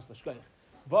mishkachas l'shkeich.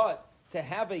 But to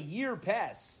have a year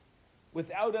pass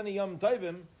without any yom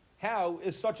tovim, how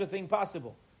is such a thing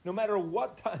possible? No matter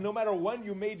when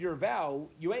you made your vow,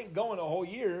 you ain't going a whole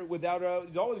year without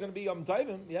it's always going to be yom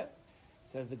tovim, yeah?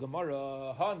 Says the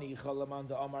Gemara, Hani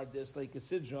chalamanda amar dis like a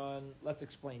sidron. Let's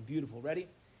explain. Beautiful. Ready?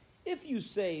 If you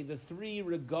say the 3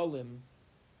 regalim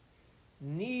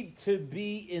need to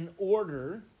be in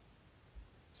order,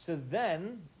 so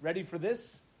then, ready for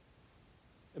this?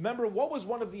 Remember, what was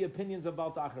one of the opinions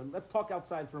about Ta'achar? Let's talk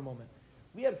outside for a moment.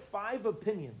 We had 5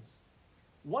 opinions.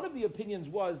 One of the opinions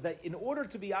was that in order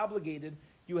to be obligated,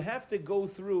 you have to go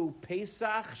through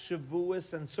Pesach,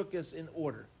 Shavuos, and Sukkot in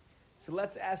order. So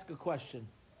let's ask a question.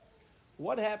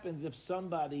 What happens if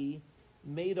somebody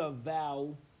made a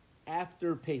vow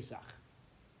after Pesach?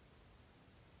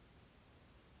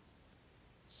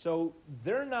 So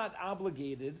they're not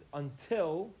obligated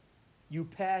until you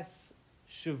pass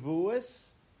Shavuos,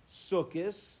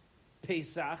 Sukkot,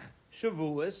 Pesach,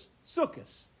 Shavuos,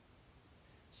 Sukkot.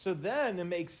 So then it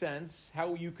makes sense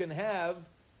how you can have,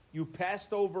 you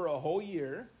passed over a whole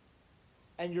year,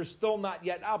 and you're still not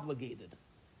yet obligated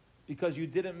because you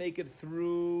didn't make it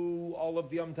through all of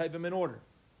the Yom Tovim in order.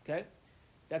 Okay?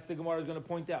 That's the Gemara is going to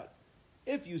point out.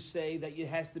 If you say that it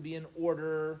has to be in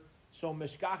order, so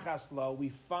Mishkachas Lo, we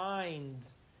find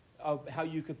how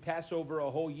you could pass over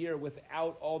a whole year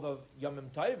without all the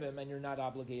Yomim Tovim and you're not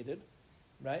obligated,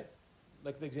 right?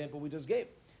 Like the example we just gave.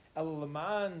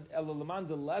 Elulaman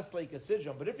the less like a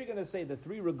Sijam. But if you're going to say the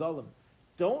 3 regalim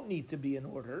don't need to be in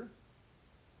order,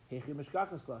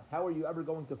 how are you ever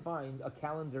going to find a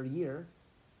calendar year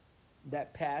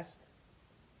that passed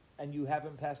and you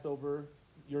haven't passed over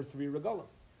your 3 regalim?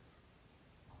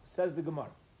 Says the Gemara.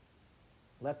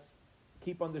 Let's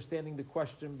keep understanding the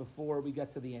question before we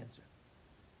get to the answer.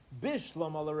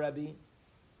 Bishlam ala Rebbe,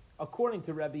 according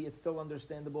to Rebbe, it's still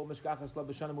understandable. Mishkachas la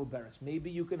b'shana muberes.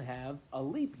 Maybe you can have a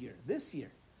leap year this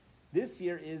year. This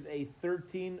year is a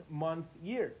 13-month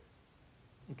year.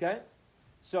 Okay?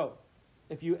 So,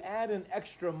 if you add an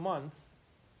extra month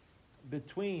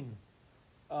between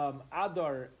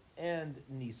Adar and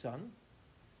Nisan,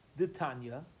 the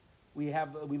Tanya, we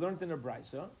learned in a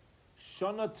Brisa,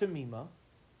 Shana Tamima,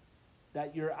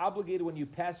 that you're obligated when you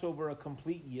pass over a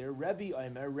complete year.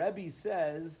 Rebbe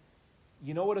says,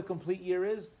 you know what a complete year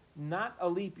is? Not a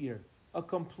leap year. A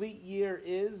complete year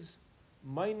is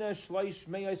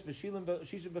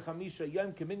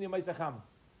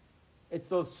it's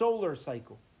the solar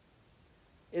cycle.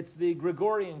 It's the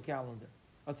Gregorian calendar,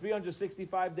 a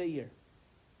 365-day year.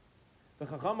 The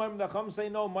Chacham say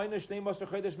no,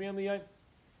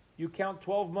 you count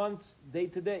 12 months day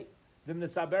to day. If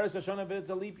it's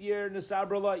a leap year,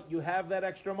 you have that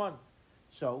extra month.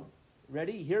 So,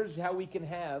 ready? Here's how we can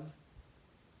have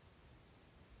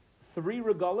 3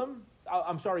 regalim,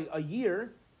 a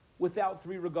year without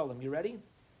 3 regalim. You ready?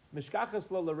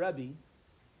 Mishkachas lo Rebbe.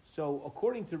 So,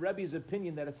 according to Rebbe's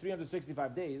opinion that it's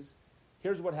 365 days,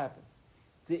 here's what happened.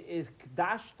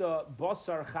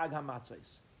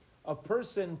 A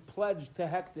person pledged to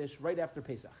Hektish right after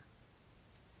Pesach.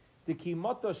 The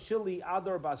Kimota Shili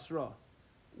Adar Basra.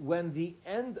 When the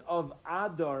end of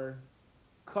Adar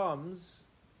comes,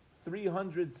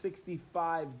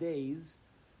 365 days,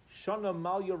 Shana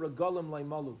Malya Regalim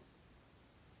Laimalu.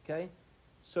 Okay?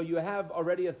 So you have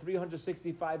already a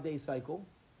 365-day cycle,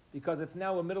 because it's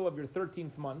now the middle of your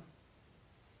 13th month.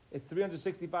 It's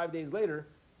 365 days later,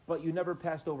 but you never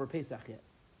passed over Pesach yet.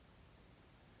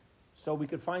 So we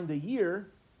could find a year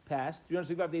passed,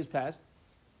 365 days passed,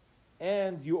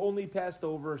 and you only passed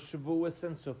over Shavuos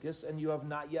and Sukkos, and you have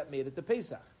not yet made it to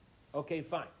Pesach. Okay,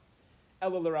 fine.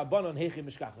 According to the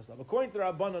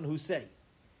Rabbanon who say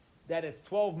that it's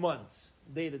 12 months,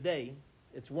 day to day,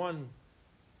 it's one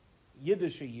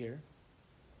Yiddish a year,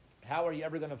 how are you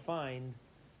ever going to find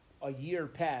a year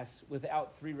pass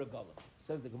without 3 regalim?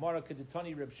 Says the Gemara,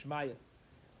 Keditani Reb Shmaya.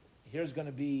 Here's going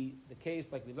to be the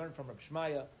case, like we learned from Reb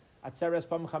Shmaya, Atzeres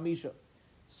Pam Chamisha.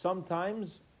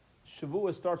 Sometimes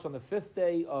Shavuos starts on the 5th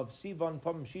day of Sivan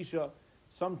Pam Shisha.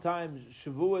 Sometimes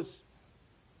Shavuos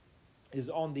is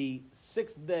on the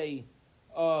 6th day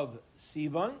of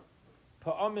Sivan,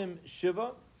 Pa'amim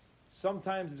Shiva.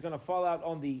 Sometimes it's going to fall out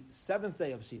on the 7th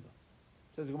day of Sivan.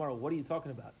 Says the Gemara, what are you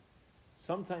talking about?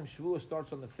 Sometimes Shavuos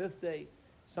starts on the 5th day,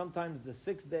 sometimes the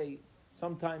 6th day,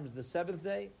 sometimes the 7th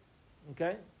day.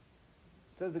 Okay?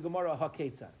 Says the Gemara,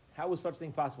 HaKetzad. How is such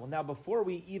thing possible? Now, before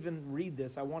we even read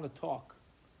this, I want to talk.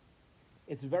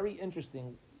 It's very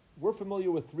interesting. We're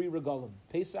familiar with 3 regalim: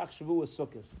 Pesach, Shavuos,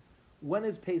 Sukkot. When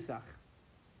is Pesach?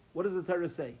 What does the Torah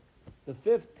say? The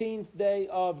 15th day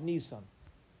of Nisan.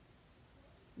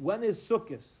 When is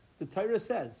Sukkot? The Torah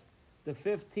says the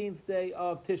 15th day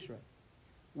of Tishrei.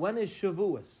 When is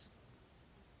Shavuos?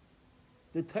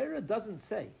 The Torah doesn't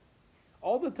say.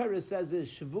 All the Torah says is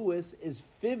Shavuos is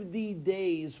 50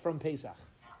 days from Pesach.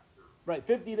 Right,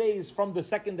 50 days from the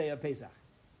 2nd day of Pesach.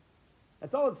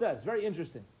 That's all it says. Very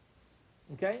interesting.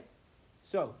 Okay?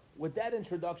 So, with that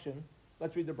introduction,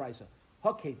 let's read the Brisa.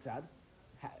 HaKetzad.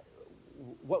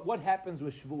 What happens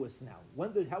with Shavuos now?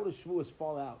 How does Shavuos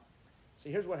fall out? So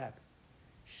here's what happened.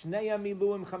 Shnei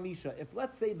Miluim Chamisha. If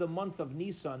let's say the month of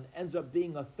Nisan ends up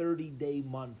being a 30-day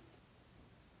month,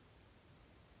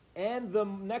 and the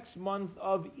next month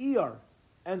of Iyar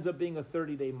ends up being a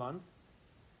 30-day month,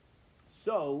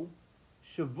 so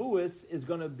Shavuos is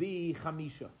going to be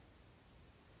Chamisha.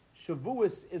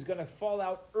 Shavuos is going to fall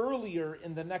out earlier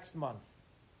in the next month.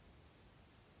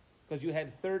 Because you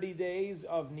had 30 days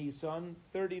of Nisan,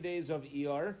 30 days of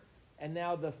Iyar, and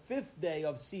now the 5th day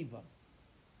of Sivan.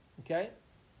 Okay?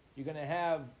 You're going to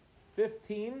have the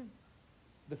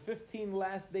 15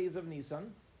 last days of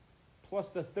Nisan, plus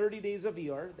the 30 days of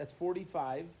Iyar, that's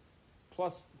 45,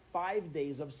 plus 5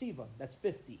 days of Sivan, that's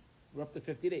 50. We're up to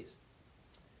 50 days.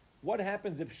 What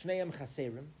happens if Shneim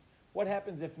Chaserim? What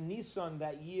happens if Nisan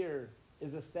that year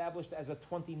is established as a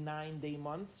 29-day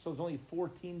month, so there's only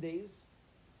 14 days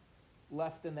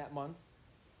left in that month,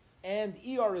 and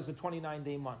Iyar is a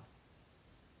 29-day month.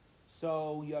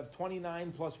 So you have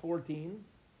 29 plus 14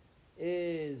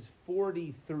 is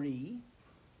 43.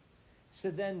 So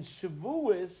then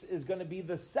Shavuos is going to be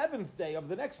the 7th day of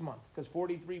the next month, because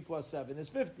 43 plus 7 is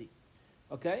 50.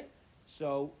 Okay?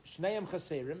 So Shneim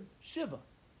Chaserim, Shiva.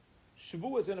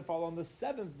 Shavuos is going to fall on the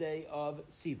 7th day of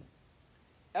Sivan.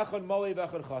 Echad Moed,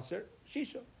 Echad Chaser,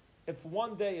 Shisha. If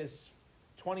one day is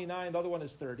 29, the other one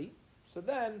is 30, so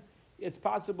then it's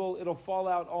possible it'll fall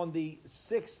out on the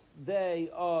 6th day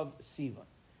of Sivan.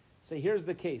 So here's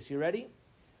the case. You ready?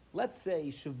 Let's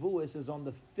say Shavuos is on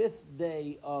the 5th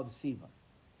day of Sivan.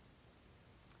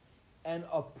 And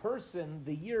a person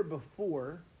the year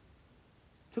before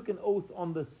took an oath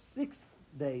on the 6th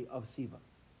day of Sivan.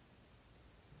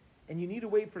 And you need to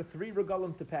wait for 3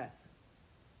 regalim to pass.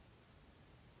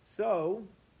 So,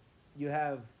 you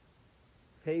have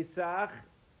Pesach,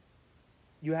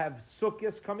 you have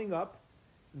Sukkot coming up,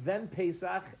 then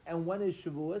Pesach, and when is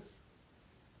Shavuos?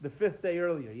 The 5th day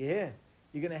earlier. You hear?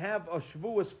 You're going to have a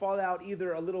Shavuos fall out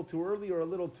either a little too early or a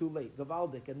little too late,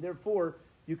 Gavaldik, and therefore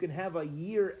you can have a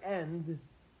year end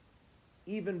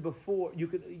even before you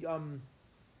could,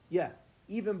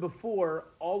 even before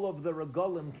all of the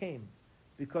regalim came,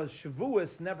 because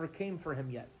Shavuos never came for him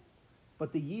yet,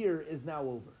 but the year is now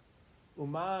over.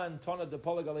 Uman Tana de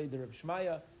Polagalei de Reb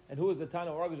Shmaya, and who is the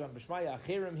Tana Orgazon B'Shmaya?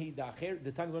 Acherim he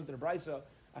the Tana learned in the Brisa.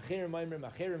 Acherim Maimrim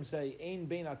Acherim say Ein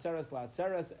Bein Atzeres La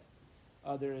Atzeres.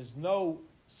 There is no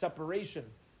separation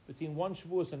between one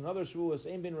Shavuos and another Shavuos.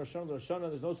 Ein Bein Rosh Hashanah to Rosh Hashanah.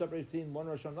 There's no separation between one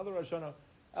Rosh Hashanah and another Rosh Hashanah.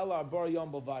 Ela Bar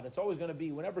Yom Bavad. It's always going to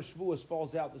be, whenever Shavuos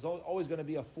falls out, there's always going to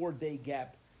be a 4-day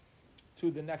gap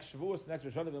to the next Shavuos, the next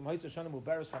Rosh Hashanah. V'mhais Hashanah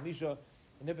Mubaris Hamisha.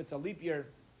 And if it's a leap year,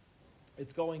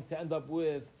 it's going to end up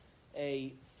with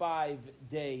a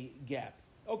 5-day gap.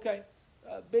 Okay.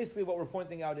 Basically what we're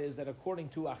pointing out is that according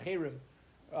to Acherim,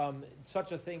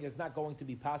 such a thing is not going to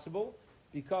be possible,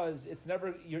 because it's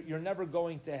never, you're never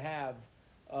going to have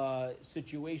a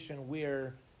situation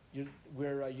where you're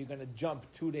going to jump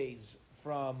 2 days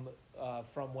from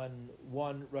when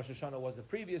one Rosh Hashanah was the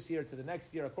previous year to the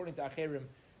next year. According to Acherim,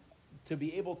 to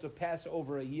be able to pass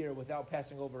over a year without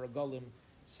passing over a Golim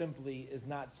simply is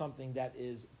not something that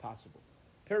is possible.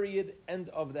 Period. End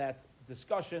of that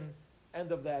discussion.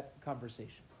 End of that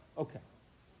conversation. Okay.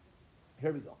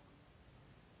 Here we go.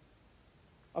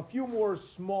 A few more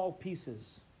small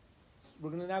pieces.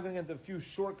 We're now going to get into a few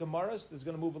short Gemaras. This is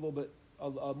going to move a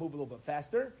little bit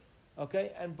faster.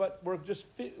 Okay, but we're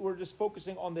just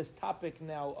focusing on this topic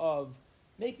now of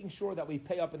making sure that we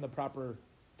pay up in the proper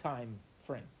time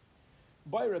frame.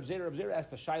 By Reb Zera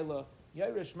asked a Shaila,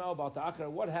 Yairish Mal Bal Ta'achar,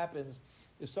 what happens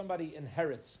if somebody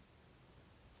inherits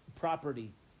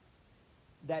property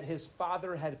that his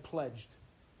father had pledged?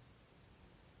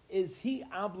 Is he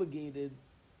obligated,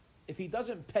 if he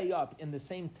doesn't pay up in the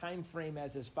same time frame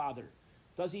as his father,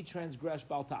 does he transgress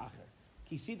Bal Ta'achar?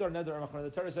 Kisidar Neder Amachar, the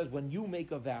Torah says, when you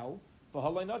make a vow,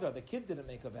 V'halai Nadar, the kid didn't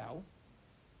make a vow,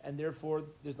 and therefore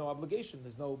there's no obligation,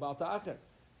 there's no Bal Ta'achar.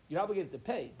 You're obligated to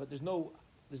pay, but there's no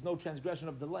transgression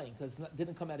of delaying, because it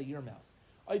didn't come out of your mouth.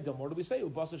 What do we say?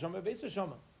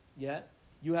 Yeah,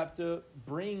 you have to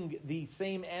bring the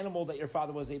same animal that your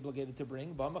father was obligated to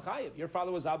bring. Your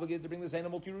father was obligated to bring this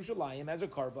animal to Yerushalayim as a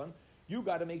korban. You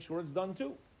got to make sure it's done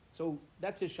too. So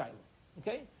that's his shaila.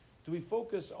 Okay? Do we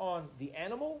focus on the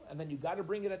animal, and then you got to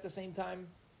bring it at the same time?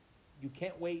 You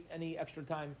can't wait any extra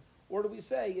time. Or do we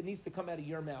say it needs to come out of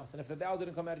your mouth? And if the vow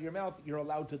didn't come out of your mouth, you're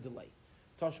allowed to delay.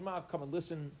 Tashma, come and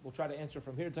listen. We'll try to answer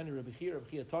from here. Tani Rabbi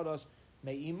Chia taught us,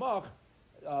 Me'imach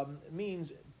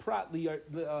means prat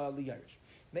liyarish.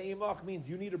 Me'imach means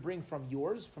you need to bring from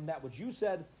yours, from that which you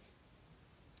said,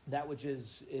 that which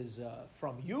is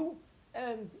from you,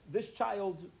 and this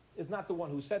child is not the one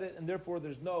who said it, and therefore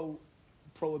there's no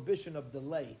prohibition of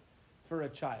delay for a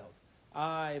child.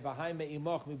 But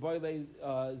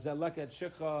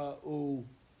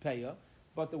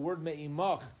the word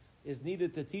me'imach is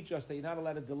needed to teach us that you're not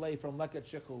allowed to delay from leket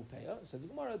shecha upeya. It says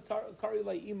Gemara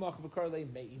karilei imach v'karilei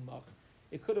me'imach.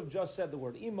 It could have just said the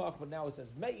word imach, but now it says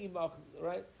me'imach.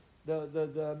 Right?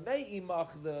 The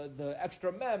me'imach, the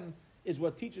extra mem, is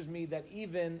what teaches me that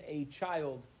even a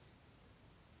child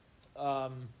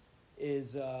that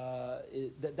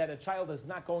a child is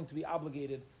not going to be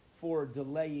obligated for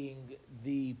delaying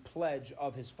the pledge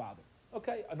of his father.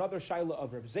 Okay, another shaila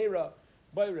of Reb Zera.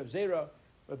 By Reb Zera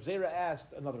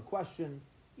asked another question.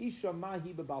 Isha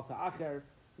mahi b'bal ta'acher.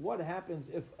 What happens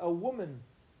if a woman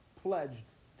pledged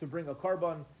to bring a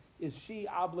carbon, is she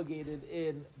obligated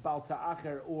in Bal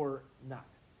Ta'acher or not?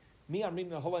 Do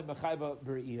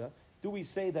we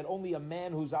say that only a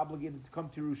man who's obligated to come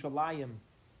to Yerushalayim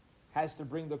has to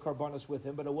bring the karbanos with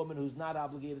him, but a woman who's not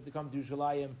obligated to come to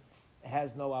Yerushalayim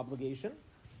has no obligation?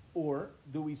 Or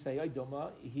do we say,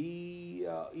 Aydoma,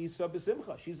 Isa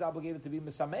b'simcha, she's obligated to be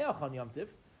Mesameach on Yom Tiv,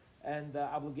 and the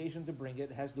obligation to bring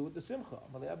it has to do with the simcha.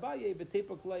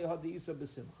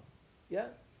 Yeah?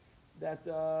 That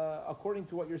according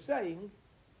to what you're saying,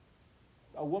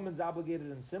 a woman's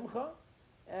obligated in simcha,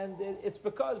 and it's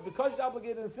because she's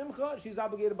obligated in simcha, she's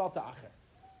obligated bal ta'acher.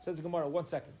 Says the Gemara, 1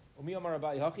 second. Could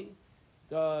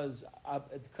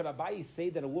Abayi say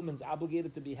that a woman's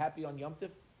obligated to be happy on Yom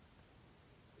Tiv?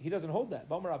 He doesn't hold that.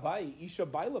 Abayi, Isha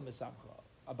Baila Misamcha.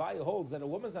 Abayi holds that a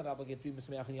woman's not obligated to be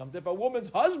Mismeach on Yom Tiv. A woman's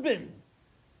husband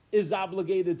is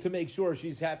obligated to make sure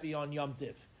she's happy on Yom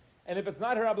Tiv. And if it's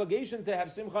not her obligation to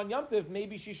have Simcha on Yom Tiv,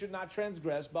 maybe she should not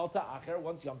transgress Bal Ta'acher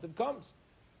once Yom Tiv comes.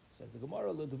 Says the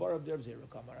Gemara, L'Dvar of Reb Zera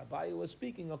Kamar. Abayi was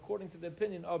speaking according to the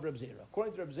opinion of Reb Zera.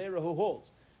 According to Reb Zera, who holds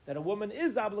that a woman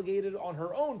is obligated on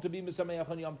her own to be Misameach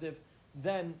on Yom Tiv,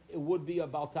 then it would be a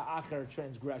Bal Ta'acher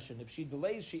transgression. If she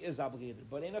delays, she is obligated.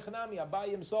 But Ein Achanami,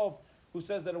 Abayi himself, who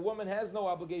says that a woman has no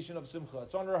obligation of Simcha,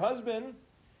 it's on her husband,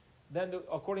 then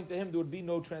according to him, there would be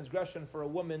no transgression for a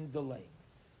woman delaying.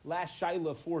 Last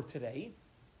Shaila for today,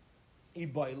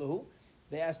 Ibailahu,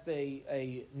 they asked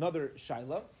another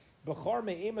Shaila, Bechar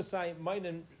me'emasai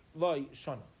mainin loy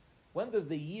shana. When does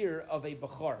the year of a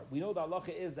Bechar? We know the halacha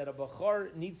is that a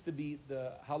Bechar needs to be,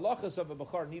 the halachas of a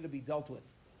Bechar need to be dealt with.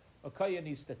 A Kaya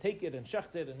needs to take it and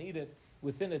shecht it and eat it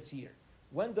within its year.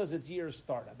 When does its year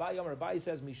start? Abayi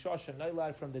says, Mishash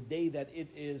and from the day that it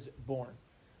is born.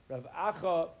 Rav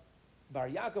Acha Bar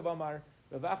Yaakov Amar,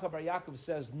 Rav Acha Bar Yaakov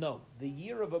says, no. The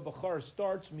year of a Bechar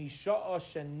starts Misha'a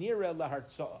Shanira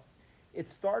Lahartsa'a. It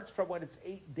starts from when it's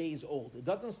 8 days old. It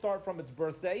doesn't start from its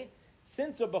birthday.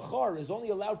 Since a Bechar is only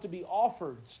allowed to be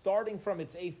offered starting from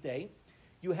its 8th day,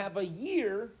 you have a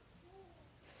year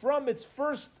from its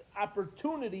first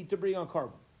opportunity to bring on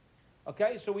carbon.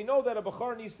 Okay, so we know that a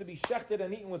Bechar needs to be shechted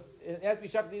and eaten with, it has to be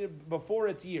shechted before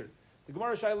its year. The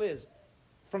Gemara Shaila is,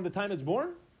 from the time it's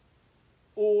born,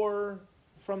 or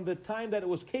from the time that it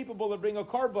was capable of bringing a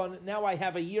carbon, now I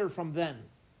have a year from then.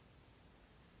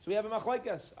 So we have a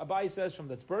machlaikas. Abai says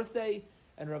from its birthday,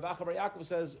 and Rav Acha Bar Yaakov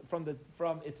says from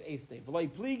its 8th day. V'lai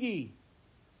pligi,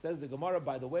 says the Gemara,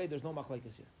 by the way, there's no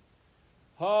machlaikas here.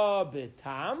 Ha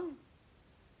betam,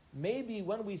 maybe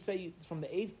when we say from the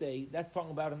 8th day, that's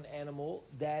talking about an animal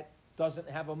that doesn't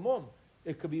have a mum.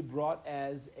 It could be brought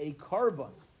as a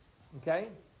carbon. Okay?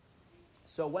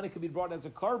 So when it could be brought as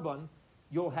a carbon,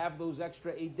 you'll have those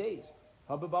extra 8 days.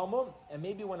 Hababal mum. And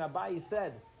maybe when Abai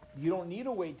said, you don't need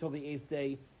to wait till the 8th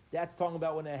day, that's talking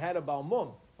about when it had a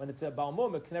balmum. When it's a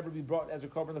balmum, it can never be brought as a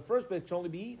carbon in the first place. It can only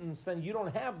be eaten, so then you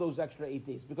don't have those extra 8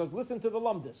 days. Because listen to the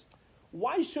lumdis.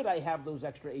 Why should I have those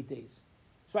extra 8 days?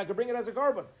 So I could bring it as a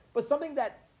carbon. But something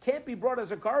that can't be brought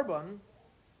as a carbon,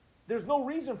 there's no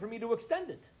reason for me to extend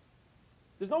it.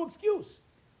 There's no excuse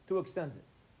to extend it.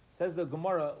 Says the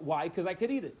Gemara, why? Because I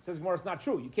could eat it. Says the Gemara, it's not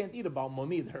true. You can't eat a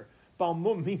balmum either.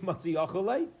 Balmum mi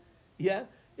matziyachalei. Yeah?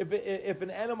 If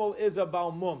an animal is a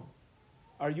balmum,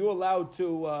 are you allowed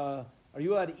to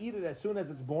eat it as soon as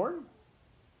it's born?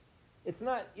 It's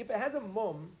not. If it has a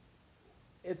mum,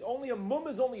 it's only a mum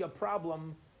is only a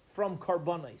problem from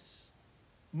carbonis.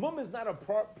 Mum is not a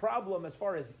problem as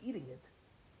far as eating it.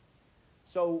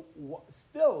 So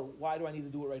still, why do I need to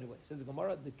do it right away? Says the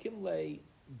Gemara, the kimlei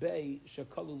bei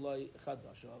shakalulai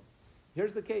chadashav.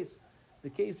 Here's the case. The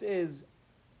case is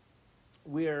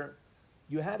where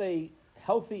you had a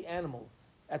healthy animal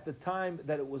at the time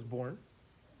that it was born.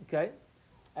 Okay?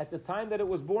 At the time that it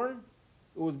was born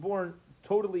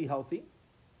totally healthy.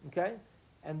 Okay?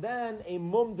 And then a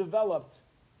mum developed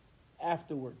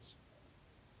afterwards.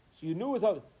 So you knew it was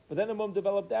healthy, but then a mum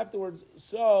developed afterwards.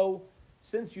 So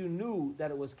since you knew that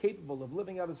it was capable of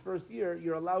living out its first year,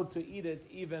 you're allowed to eat it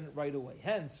even right away.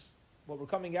 Hence, what we're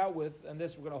coming out with, and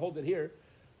this we're going to hold it here,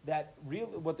 that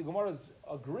what the Gemara is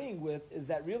agreeing with is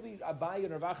that really Abai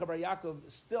and Rav Acha Bar Yaakov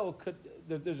still could.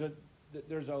 There's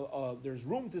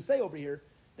room to say over here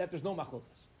that there's no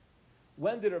machlokas.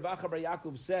 When did Rav Acha Bar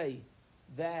Yaakov say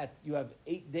that you have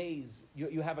 8 days?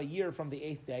 You have a year from the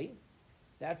 8th day.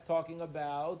 That's talking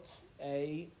about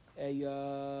a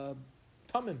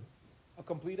tamim, a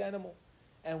complete animal.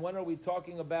 And when are we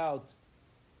talking about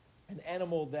an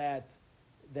animal that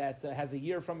has a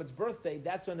year from its birthday?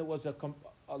 That's when it was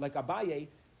like Abaye,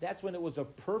 that's when it was a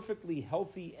perfectly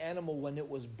healthy animal when it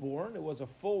was born. It was a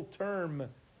full-term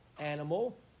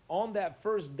animal. On that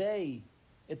first day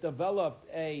it developed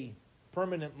a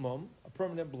permanent mum, a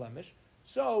permanent blemish,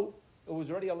 so it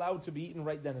was already allowed to be eaten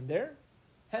right then and there.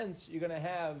 Hence, you're going to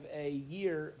have a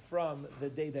year from the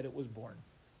day that it was born.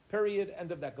 Period.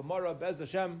 End of that Gemara. Bez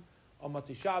Hashem, on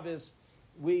Matzah Shabbos,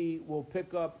 we will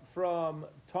pick up from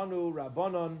Tanu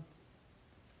Rabbanon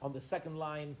on the second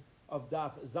line of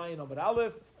Daf Zayin Amud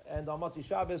Aleph, and on Matzah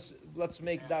Shabbos, let's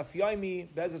make Daf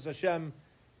Yomi, Bez Hashem,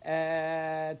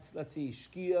 at, let's see,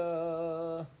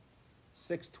 Shkia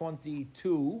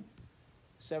 622.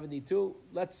 72.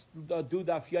 Let's do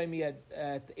Daf Yomi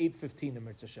at 8:15 in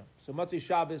Mirz Hashem. So Matzah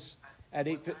Shabbos at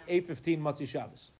 8:15 Matzah Shabbos.